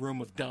the big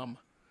room of dumb.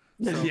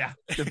 Yeah,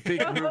 the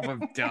big room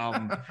of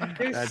dumb.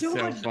 There's That's so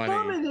so much funny.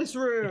 dumb in this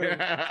room.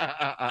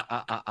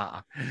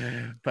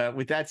 But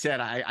with that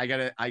said, I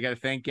gotta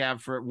thank Gab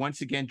for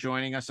once again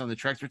joining us on the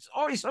Treks. It's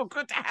always so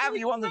good to have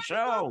you on the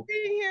show.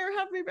 Being here,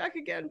 have me back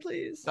again,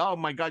 please. Oh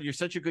my God, you're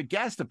such a good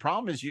guest. The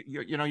problem is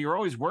you're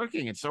always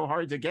working. It's so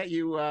hard to get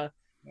you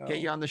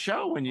on the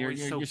show when you're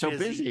so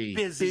busy.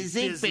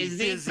 Busy.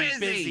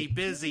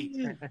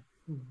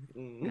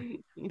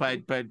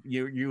 But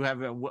you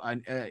have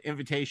an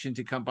invitation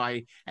to come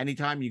by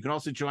anytime. You can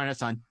also join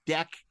us on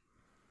Deck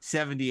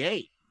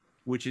 78,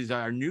 which is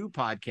our new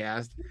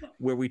podcast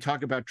where we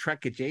talk about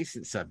Trek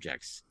adjacent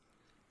subjects.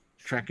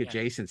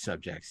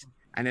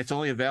 And it's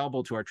only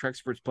available to our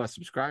Treksperts Plus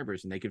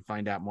subscribers, and they can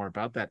find out more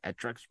about that at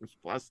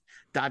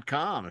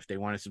trekspertsplus.com if they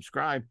want to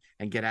subscribe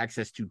and get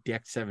access to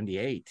Deck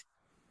 78.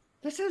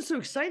 That sounds so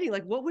exciting.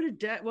 Like, what would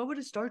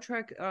a Star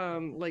Trek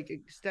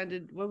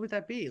extended? What would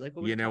that be? Like,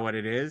 what would What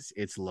it is?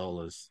 It's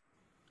Lola's.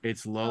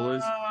 It's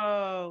Lola's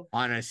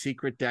on a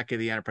secret deck of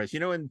the Enterprise.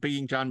 In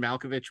Being John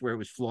Malkovich, where it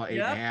was flaw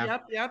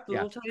 8.5. Yep. The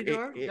little tiny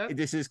door.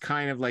 This is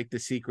kind of like the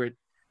secret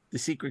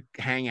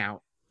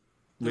hangout.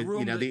 The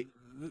room,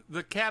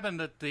 the cabin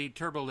that the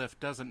turbo lift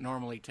doesn't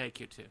normally take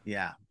you to.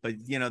 Yeah, but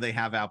they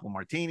have apple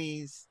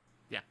martinis.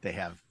 Yeah, they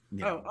have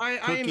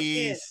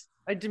cookies.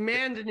 I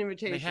demand an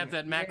invitation. They have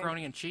that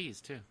macaroni and cheese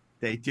too.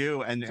 They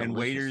do, and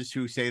waiters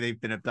who say they've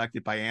been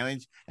abducted by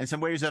aliens, and some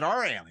waiters that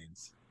are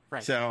aliens.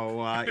 Right. So,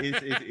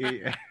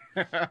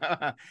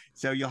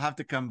 so you'll have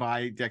to come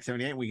by Deck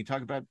 78. We can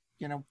talk about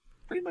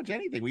pretty much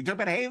anything. We can talk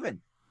about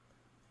Haven.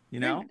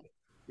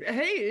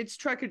 Hey, it's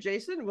Trek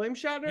adjacent. William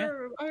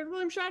Shatner. I had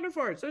William Shatner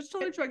for it, so it's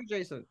totally Trek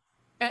adjacent.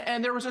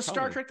 And there was a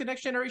Star Trek: The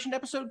Next Generation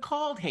episode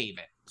called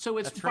Haven, so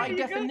it's by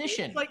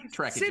definition it's like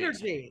Trek synergy.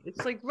 adjacent.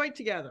 It's like right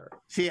together.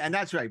 See, and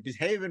that's right, because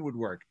Haven would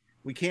work.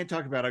 We can't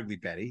talk about Ugly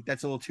Betty.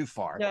 That's a little too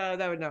far. No,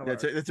 that would not work.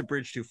 That's a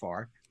bridge too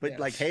far. But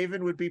like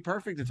Haven would be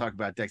perfect to talk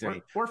about Deck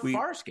 78. Or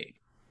Farscape.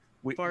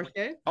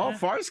 Farscape? Oh,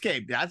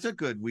 Farscape. That's a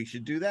good. We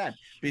should do that.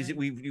 Because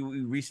we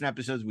recent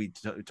episodes, we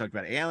talked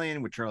about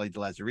Alien with Charlie de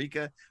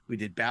Lauzirika. We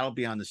did Battle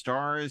Beyond the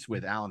Stars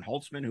with Alan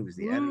Holtzman, who was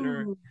the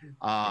editor.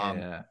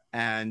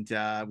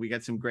 And we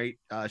got some great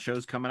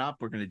shows coming up.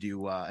 We're going to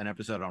do an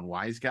episode on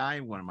Wise Guy,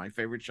 one of my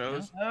favorite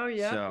shows. Oh,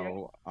 yeah.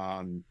 So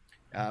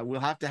we'll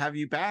have to have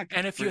you back.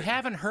 And if you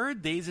haven't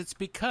heard these, it's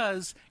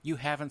because you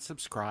haven't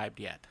subscribed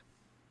yet.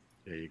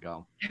 There you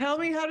go. Tell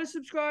me how to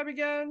subscribe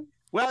again.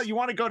 Well, you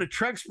want to go to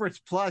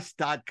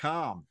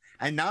trekspertsplus.com.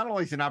 And not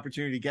only is it an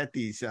opportunity to get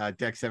these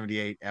Deck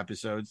 78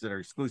 episodes that are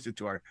exclusive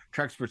to our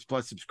Treksperts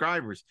Plus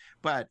subscribers,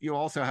 but you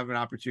also have an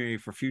opportunity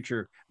for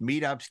future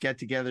meetups,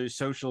 get-togethers,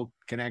 social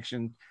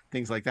connection,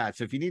 things like that.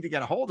 So if you need to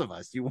get a hold of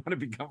us, you want to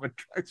become a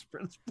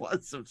Treksperts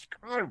Plus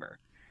subscriber.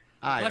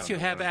 Plus, you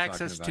have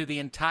access to the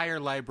entire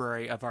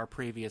library of our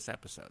previous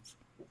episodes.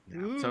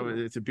 Yeah, so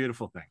it's a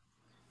beautiful thing.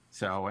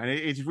 So, and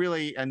it's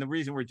really, and the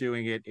reason we're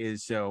doing it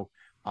is so,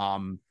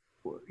 the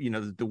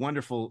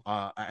wonderful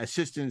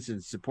assistants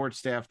and support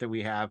staff that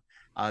we have,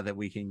 that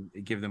we can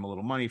give them a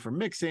little money for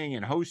mixing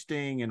and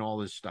hosting and all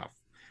this stuff.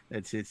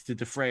 It's to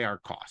defray our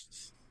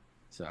costs.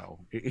 So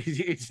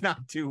it's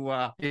not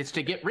to it's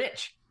to get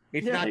rich.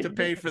 It's not to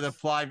pay for the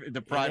private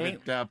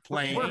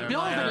plane. We're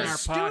building a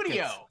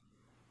studio.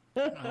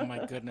 Oh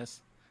my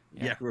goodness!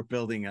 Yeah, we're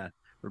building a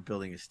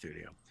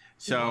studio.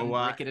 So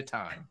one brick at a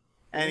time.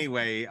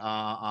 Anyway,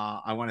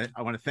 I want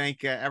to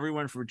thank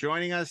everyone for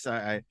joining us.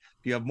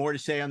 If you have more to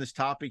say on this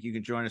topic, you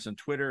can join us on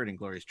Twitter at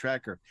Inglorious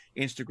Trek or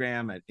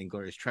Instagram at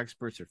Inglorious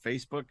Treksperts or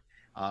Facebook.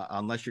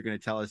 Unless you're going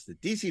to tell us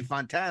that DC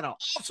Fontana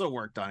also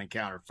worked on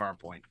Encounter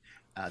Farpoint.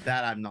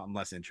 That I'm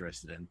less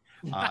interested in.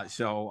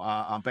 So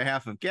on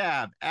behalf of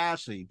Gab,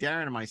 Ashley,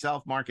 Darren, and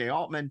myself, Mark A.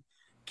 Altman,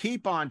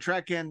 keep on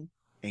trekking.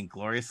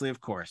 Ingloriously,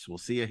 of course. We'll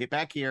see you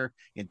back here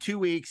in 2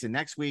 weeks, and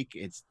next week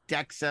it's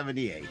Deck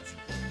 78.